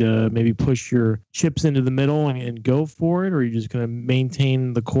going to maybe push your chips into the middle and go for it, or are you just going to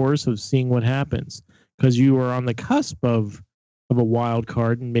maintain the course of seeing what happens? Because you are on the cusp of a wild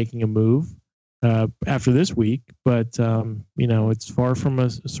card and making a move after this week, but, it's far from a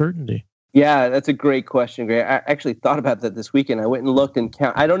certainty. Yeah, that's a great question, Greg. I actually thought about that this weekend. I went and looked and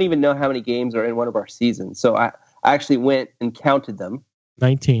I don't even know how many games are in one of our seasons. So I actually went and counted them.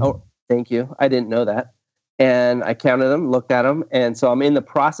 19. Oh, thank you. I didn't know that. And I counted them, looked at them. And so I'm in the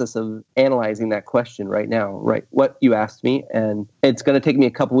process of analyzing that question right now, right? What you asked me. And it's going to take me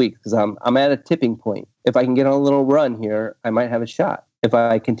a couple weeks because I'm at a tipping point. If I can get on a little run here, I might have a shot. If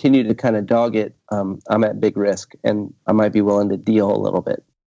I continue to kind of dog it, I'm at big risk and I might be willing to deal a little bit.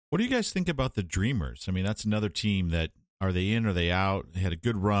 What do you guys think about the Dreamers? I mean, that's another team that, are they in, are they out? They had a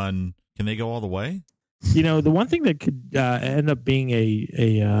good run. Can they go all the way? The one thing that could end up being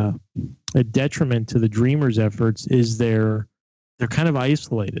a detriment to the Dreamers' efforts is they're kind of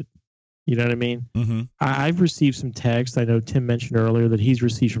isolated. You know what I mean? Mm-hmm. I've received some text. I know Tim mentioned earlier that he's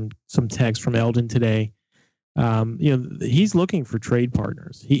received some text from Eldon today. He's looking for trade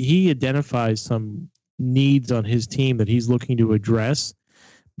partners. He identifies some needs on his team that he's looking to address.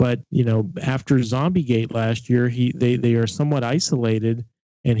 But, after Zombiegate last year, they are somewhat isolated,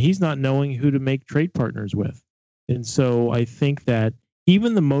 and he's not knowing who to make trade partners with. And so I think that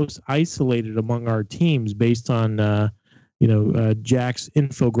even the most isolated among our teams, based on, Jack's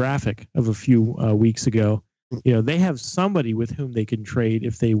infographic of a few weeks ago, they have somebody with whom they can trade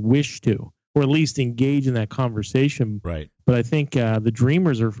if they wish to, or at least engage in that conversation. Right. But I think the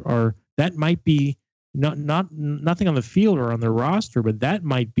Dreamers are that might be nothing on the field or on their roster, but that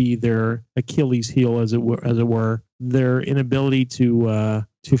might be their Achilles heel, as it were, their inability to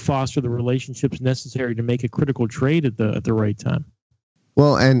foster the relationships necessary to make a critical trade at the right time.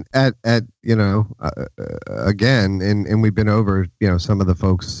 Well, and at again, and we've been over, some of the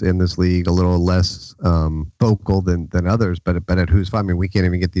folks in this league a little less vocal than others, but at Who's Fine, I mean, we can't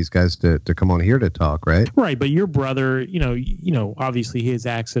even get these guys to come on here to talk, right? Right, but your brother, obviously he has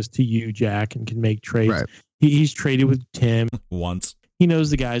access to you, Jack, and can make trades. Right. He's traded with Tim once. He knows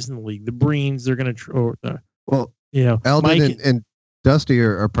the guys in the league, the Breens. They're going to, Eldon Mike, and Dusty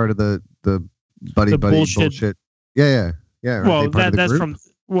are part of the buddy bullshit. Yeah. Well, that's from.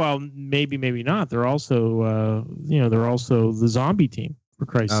 Well, maybe not. They're also, they're also the zombie team. for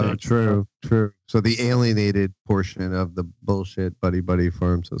Christ's Oh, sake. true. So the alienated portion of the bullshit buddy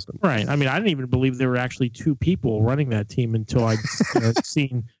farm system. Right. I mean, I didn't even believe there were actually two people running that team until I'd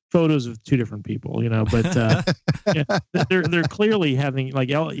seen photos of two different people, but yeah, they're clearly having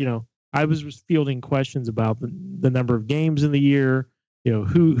I was fielding questions about the number of games in the year,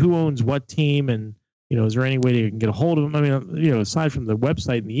 who owns what team, and is there any way they can get a hold of them? I mean, aside from the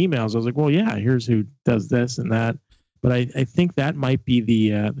website and the emails, I was like, well, yeah, here's who does this and that. But I think that might be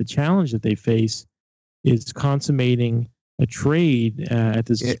the challenge that they face is consummating a trade at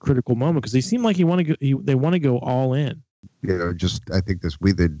this critical moment, because they seem like they want to go all in. I think this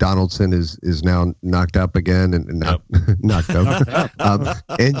week that Donaldson is now knocked up again and knocked up,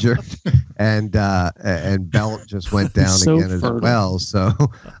 injured, and Belt just went down again as well. So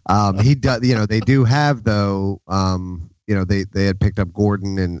he does. They do have though. They had picked up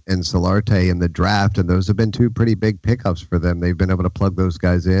Gordon and Solarte in the draft, and those have been two pretty big pickups for them. They've been able to plug those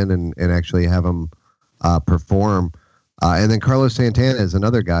guys in and actually have them perform. And then Carlos Santana is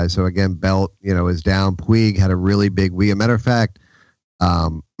another guy. So again, Belt, is down. Puig had a really big week. As a matter of fact,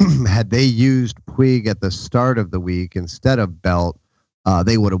 had they used Puig at the start of the week instead of Belt,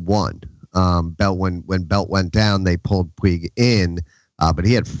 they would have won. Belt when Belt went down, they pulled Puig in, but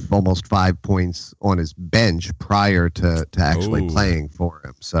he had almost 5 points on his bench prior to actually playing for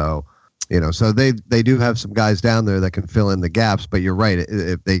him. So, so they do have some guys down there that can fill in the gaps. But you're right.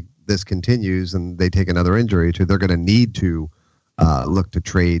 If this continues and they take another injury, they're going to need to look to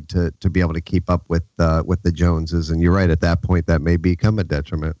trade to be able to keep up with the Joneses. And you're right, at that point, that may become a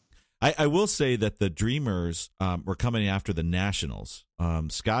detriment. I will say that the Dreamers were coming after the Nationals.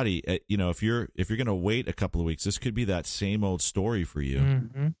 Scotty, if you're going to wait a couple of weeks, this could be that same old story for you.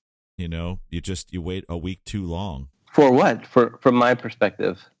 Mm-hmm. You wait a week too long. For what? From my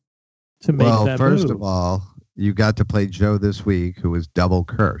perspective. To make that first move. of all, you got to play Joe this week, who is double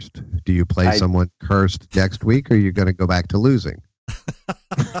cursed. Do you play someone cursed next week, or are you going to go back to losing?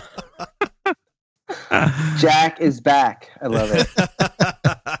 Jack is back. I love it.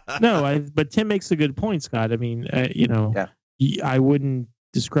 But Tim makes a good point, Scott. I mean, I wouldn't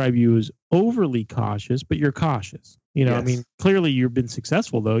describe you as overly cautious, but you're cautious. Yes. I mean, clearly you've been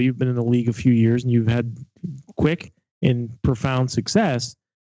successful, though. You've been in the league a few years and you've had quick and profound success.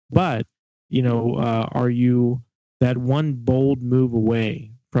 But, are you that one bold move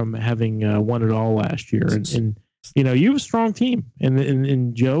away from having won it all last year? And you have a strong team,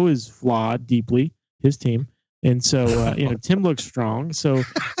 and Joe is flawed deeply, his team. And so, Tim looks strong. So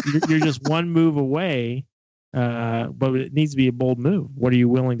you're just one move away, but it needs to be a bold move. What are you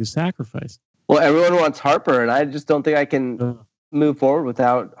willing to sacrifice? Well, everyone wants Harper, and I just don't think I can move forward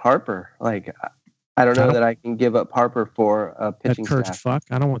without Harper. Like, I don't know that I can give up Harper for a pitching that cursed staff. fuck.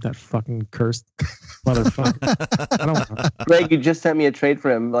 I don't want that fucking cursed motherfucker. I don't want that. Greg, you just sent me a trade for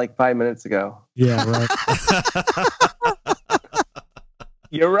him like 5 minutes ago. Yeah, right.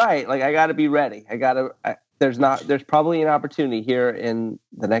 You're right. Like, I got to be ready. There's probably an opportunity here in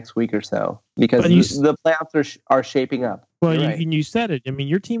the next week or so because the playoffs are shaping up. Well, right. you said it. I mean,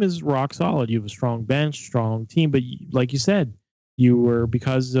 your team is rock solid. You have a strong bench, strong team, but like you said, you were,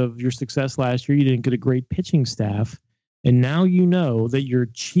 because of your success last year, you didn't get a great pitching staff. And now you know that your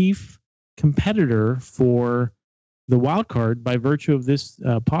chief competitor for the wild card, by virtue of this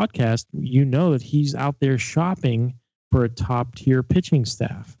podcast, you know that he's out there shopping for a top tier pitching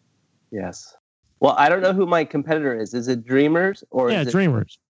staff. Yes. Well, I don't know who my competitor is. Is it Dreamers or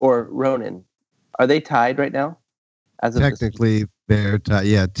Dreamers or Ronin? Are they tied right now? Technically, they're tied.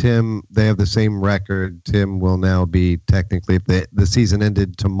 Yeah, Tim. They have the same record. Tim will now be technically, if the season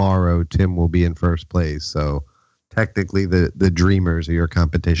ended tomorrow, Tim will be in first place. So technically, the Dreamers are your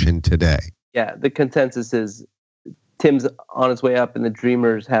competition today. Yeah, the consensus is Tim's on his way up, and the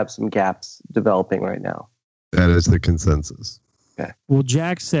Dreamers have some gaps developing right now. That is the consensus. Okay. Well,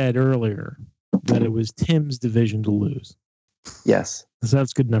 Jack said earlier that it was Tim's division to lose. Yes. So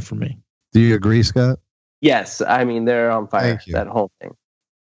that's good enough for me. Do you agree, Scott? Yes. I mean, they're on fire, Thank you. that whole thing.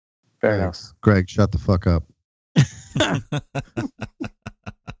 Fair enough. Greg, shut the fuck up.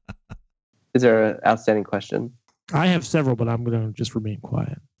 Is there an outstanding question? I have several, but I'm going to just remain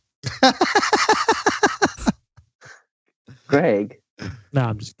quiet. Greg. No,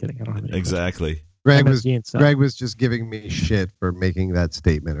 I'm just kidding. I don't have any Exactly. Greg questions. Greg was just giving me shit for making that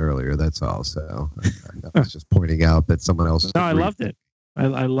statement earlier. That's all. So I was just pointing out that someone else. No, I loved it.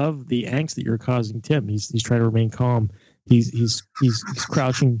 I love the angst that you're causing Tim. He's trying to remain calm. He's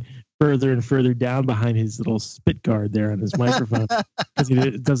crouching further and further down behind his little spit guard there on his microphone because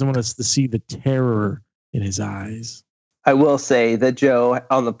he doesn't want us to see the terror in his eyes. I will say that Joe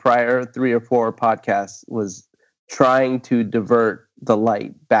on the prior 3 or 4 podcasts was trying to divert the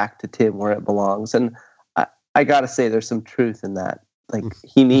light back to Tim where it belongs. And I got to say, there's some truth in that. Like,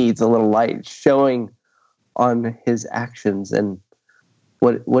 he needs a little light showing on his actions. And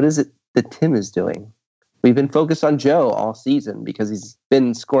what is it that Tim is doing? We've been focused on Joe all season because he's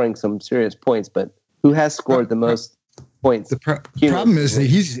been scoring some serious points, but who has scored the most points? The problem is that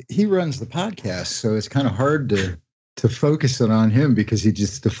he runs the podcast, so it's kind of hard to focus it on him because he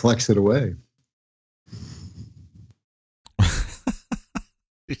just deflects it away.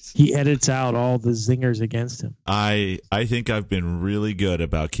 He edits out all the zingers against him. I think I've been really good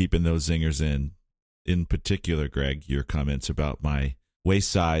about keeping those zingers in. In particular, Greg, your comments about my waist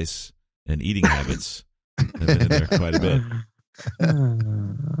size and eating habits have been in there quite a bit.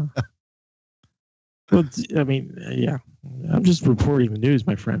 Well, I mean, yeah, I'm just reporting the news,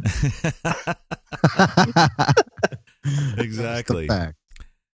 my friend. Exactly.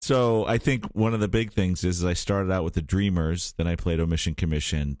 So I think one of the big things is I started out with the Dreamers, then I played Omission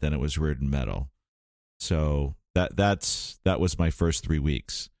Commission, then it was Reardon Metal. So that was my first 3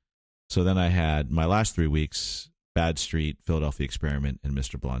 weeks. So then I had my last 3 weeks, Bad Street, Philadelphia Experiment, and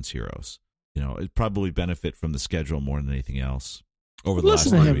Mr. Blonde's Heroes. You know, it'd probably benefit from the schedule more than anything else over the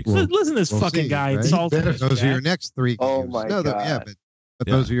Listen last to 3 him. weeks. Listen to this fucking guy right? insulting us, Those are your Jack. next 3 games. Oh my God. But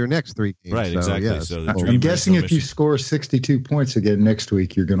Yeah. those are your next 3 games. Right, exactly. yes. So the I'm Dreamers, guessing if you Omission- score 62 points again next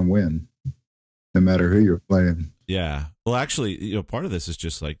week, you're going to win, no matter who you're playing. Yeah. Well, actually, you know, part of this is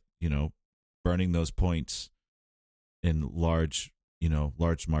just like, you know, burning those points in large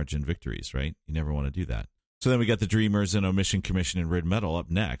margin victories, right? You never want to do that. So then we got the Dreamers and Omission Commission and Rid Metal up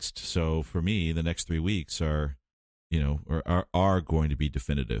next. So for me, the next 3 weeks are going to be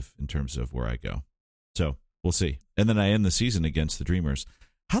definitive in terms of where I go. So we'll see. And then I end the season against the Dreamers.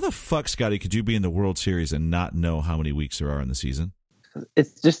 How the fuck, Scotty, could you be in the World Series and not know how many weeks there are in the season?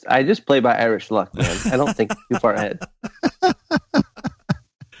 It's just, I just play by Irish luck, man. I don't think too far ahead.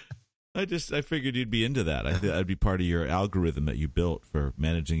 I figured you'd be into that. I'd be part of your algorithm that you built for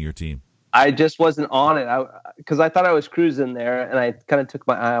managing your team. I just wasn't on it because I thought I was cruising there, and I kind of took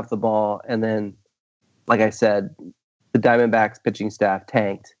my eye off the ball. And then, like I said, the Diamondbacks pitching staff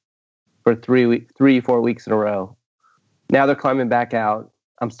tanked for 4 weeks in a row. Now they're climbing back out.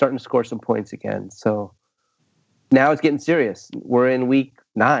 I'm starting to score some points again. So now it's getting serious. We're in week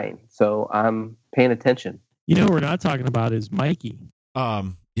 9, so I'm paying attention. You know what we're not talking about is Mikey.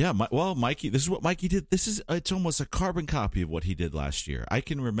 Yeah, Mikey, this is what Mikey did. It's almost a carbon copy of what he did last year. I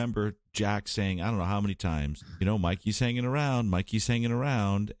can remember Jack saying, I don't know how many times, you know, Mikey's hanging around,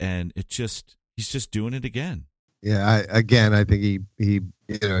 and he's just doing it again. Yeah, I think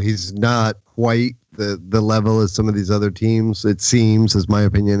he's not quite the level as some of these other teams, it seems, is my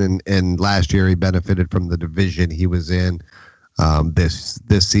opinion. And last year he benefited from the division he was in. This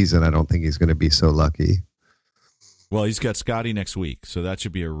season, I don't think he's going to be so lucky. Well, he's got Scotty next week, so that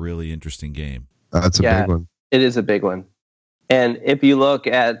should be a really interesting game. That's a big one. It is a big one. And if you look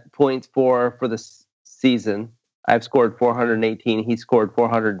at points for the season, I've scored 418. He scored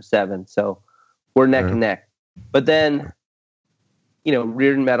 407. So we're neck and neck. But then, you know,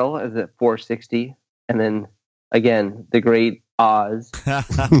 Reardon Metal is at 460. And then, again, the great Oz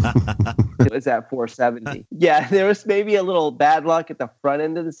is at 470. Yeah, there was maybe a little bad luck at the front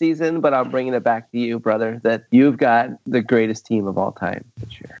end of the season, but I'm bringing it back to you, brother, that you've got the greatest team of all time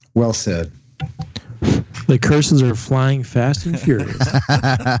this year. Well said. The curses are flying fast and furious.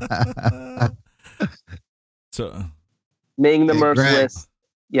 So, Ming the Hey, Merciless. Greg.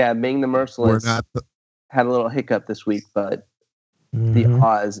 Yeah, Ming the Merciless had a little hiccup this week, but the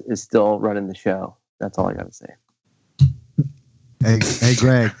Oz is still running the show. That's all I got to say. Hey,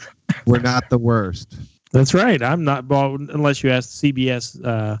 Greg, we're not the worst. That's right. I'm not, well, unless you ask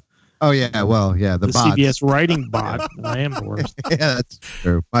CBS. Oh yeah, well, yeah, the bots. CBS writing bot. I am the worst. Yeah, that's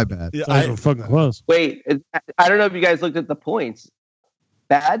true. My bad. yeah, I'm fucking close. Wait, I don't know if you guys looked at the points.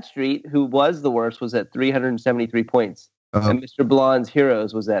 Bad Street, who was the worst, was at 373 points. And Mr. Blonde's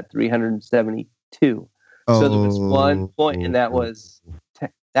Heroes was at 372. So there was 1 point, and that was,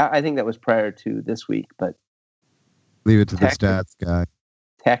 I think that was prior to this week, but Leave it to the stats guy.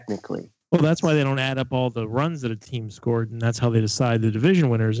 technically. Well, that's why they don't add up all the runs that a team scored, and that's how they decide the division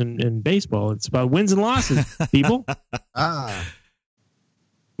winners in baseball. It's about wins and losses, people. My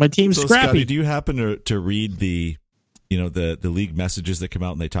team's so scrappy. Scotty, do you happen to read the league messages that come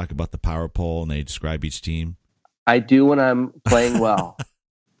out and they talk about the power poll and they describe each team? I do when I'm playing well.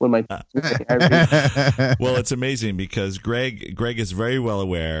 When my Well, it's amazing because Greg is very well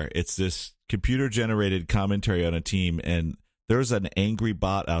aware. It's this computer generated commentary on a team, and there's an angry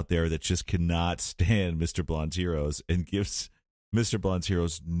bot out there that just cannot stand Mr. Blonde's Heroes and gives Mr. Blonde's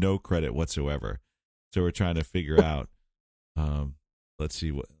Heroes no credit whatsoever. So we're trying to figure out let's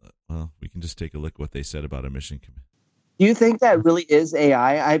see what. Well, we can just take a look at what they said about emission. Do you think that really is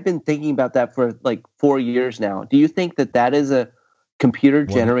AI? I've been thinking about that for like 4 years now. Do you think that that is a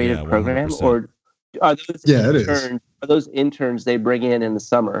computer-generated Yeah, program, 100%. or are those Yeah, it is. interns? Are those interns they bring in the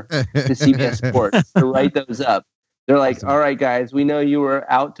summer to CBS Sports to write those up? They're like, all right, guys, we know you were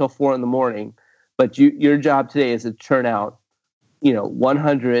out till 4 a.m, but your job today is to churn out,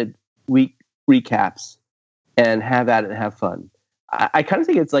 100 week recaps and have at it and have fun. I kind of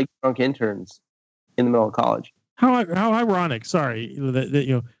think it's like drunk interns in the middle of college. How ironic! Sorry,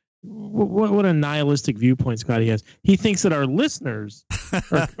 that what a nihilistic viewpoint Scotty has. He thinks that our listeners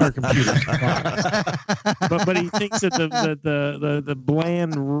are computers, but he thinks that the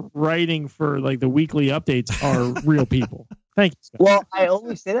bland writing for like the weekly updates are real people. Thank you, Scotty. Well, I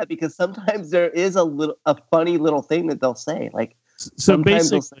only say that because sometimes there is a funny little thing that they'll say, like So sometimes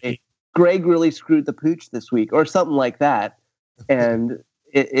they'll say, basically, Greg really screwed the pooch this week, or something like that, and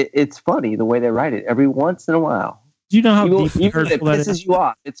it's funny the way they write it every once in a while. do you know how Even deeply it hurtful that pisses is? you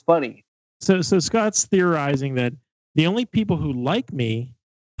off. It's funny. So Scott's theorizing that the only people who like me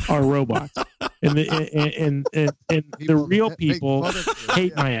are robots, and the real people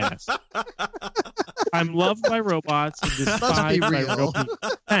hate my ass. I'm loved by robots and despised by real. real people.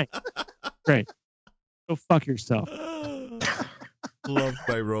 Thanks. Great. Go fuck yourself. Loved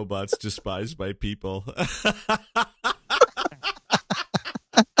by robots, despised by people.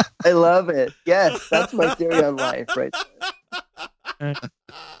 I love it. Yes, that's my theory on life, right?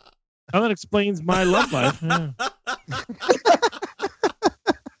 Oh, that explains my love life. Yeah.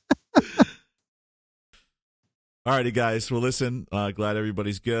 All righty, guys. Well, listen, glad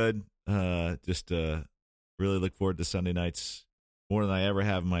everybody's good. Just really look forward to Sunday nights more than I ever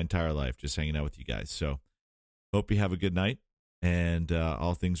have in my entire life, just hanging out with you guys. So hope you have a good night and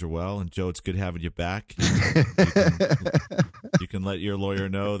all things are well. And Joe, it's good having you back. You can let your lawyer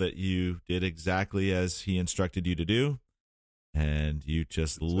know that you did exactly as he instructed you to do. And you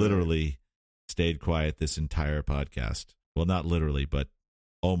just literally stayed quiet this entire podcast. Well, not literally, but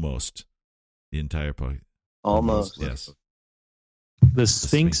almost the entire podcast. Almost. Yes. The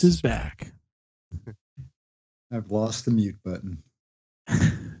Sphinx is back. I've lost the mute button.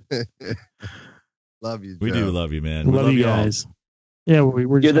 Love you, Joe. We do love you, man. We We love you all. guys. Yeah, we're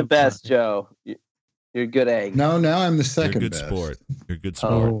You're just the having best, fun. Joe. You're a good egg. No, now I'm the You're a second good best. sport. You're a good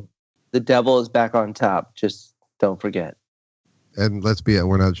sport. Oh, The devil is back on top. Just don't forget. And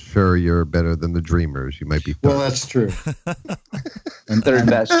we're not sure you're better than the Dreamers. You might be Well, third. that's true. And Third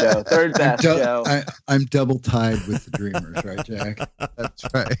best, Joe. Third best, Joe. I'm double tied with the Dreamers, right, Jack? That's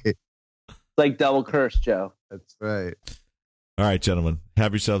right. Like double curse, Joe. That's right. All right, gentlemen.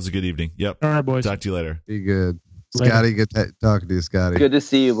 Have yourselves a good evening. Yep. all right, boys. Talk to you later. Be good. Later. Scotty, good talking to you, Scotty. Good to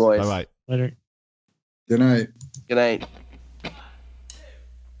see you, boys. Bye-bye. Later. Good night. Good night.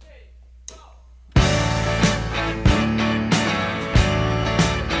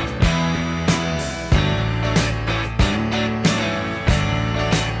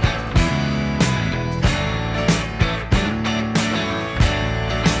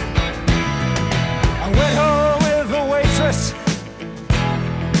 I went home with the waitress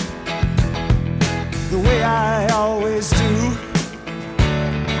the way I always do.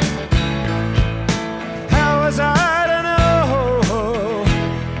 How was I to know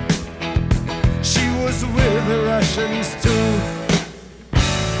she was with the Russians too?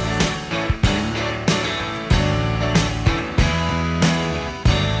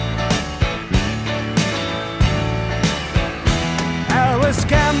 I was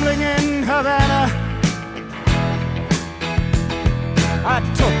gambling in Havana. I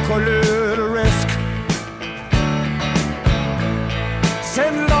took a little risk.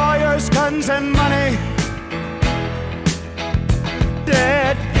 Send lawyers, guns, and money.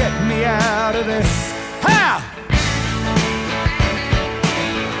 Dad, get me out of this. Ha!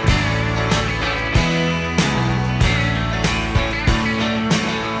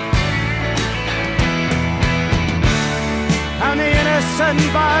 I'm the innocent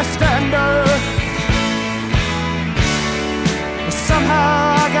bystander.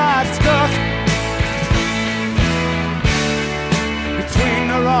 Somehow I got stuck between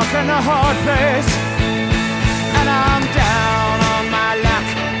the rock and the hard place, and I'm down on my luck.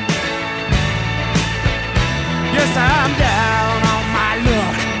 Yes, I'm down on my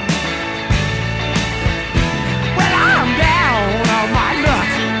luck. Well, I'm down on my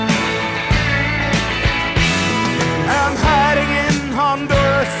luck. I'm hiding in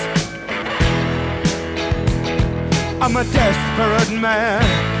Honduras. I'm a desperate man.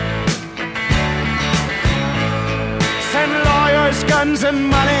 Send lawyers, guns, and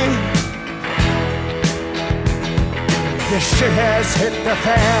money. This shit has hit the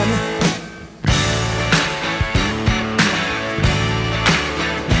fan.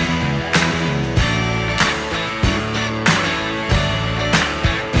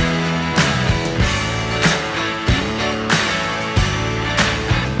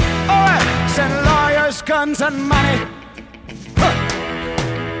 Send lawyers, guns, and money.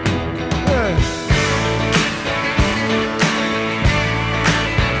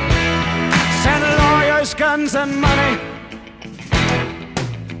 Send lawyers, guns, and money.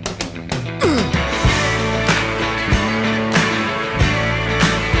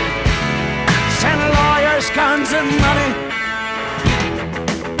 Send lawyers, guns, and money.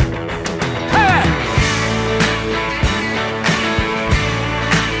 Hey!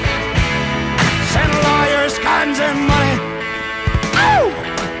 Send lawyers, guns, and money. Oh!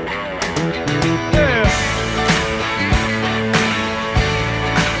 Yeah.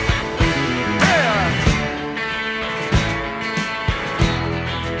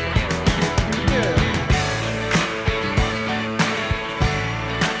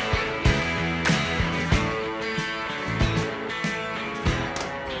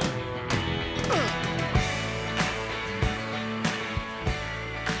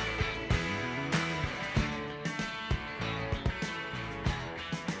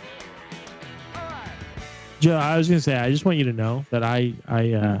 Joe, I was gonna say, I just want you to know that I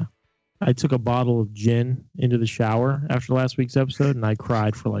took a bottle of gin into the shower after last week's episode, and I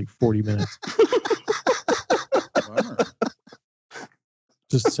cried for like 40 minutes.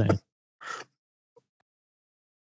 Just saying.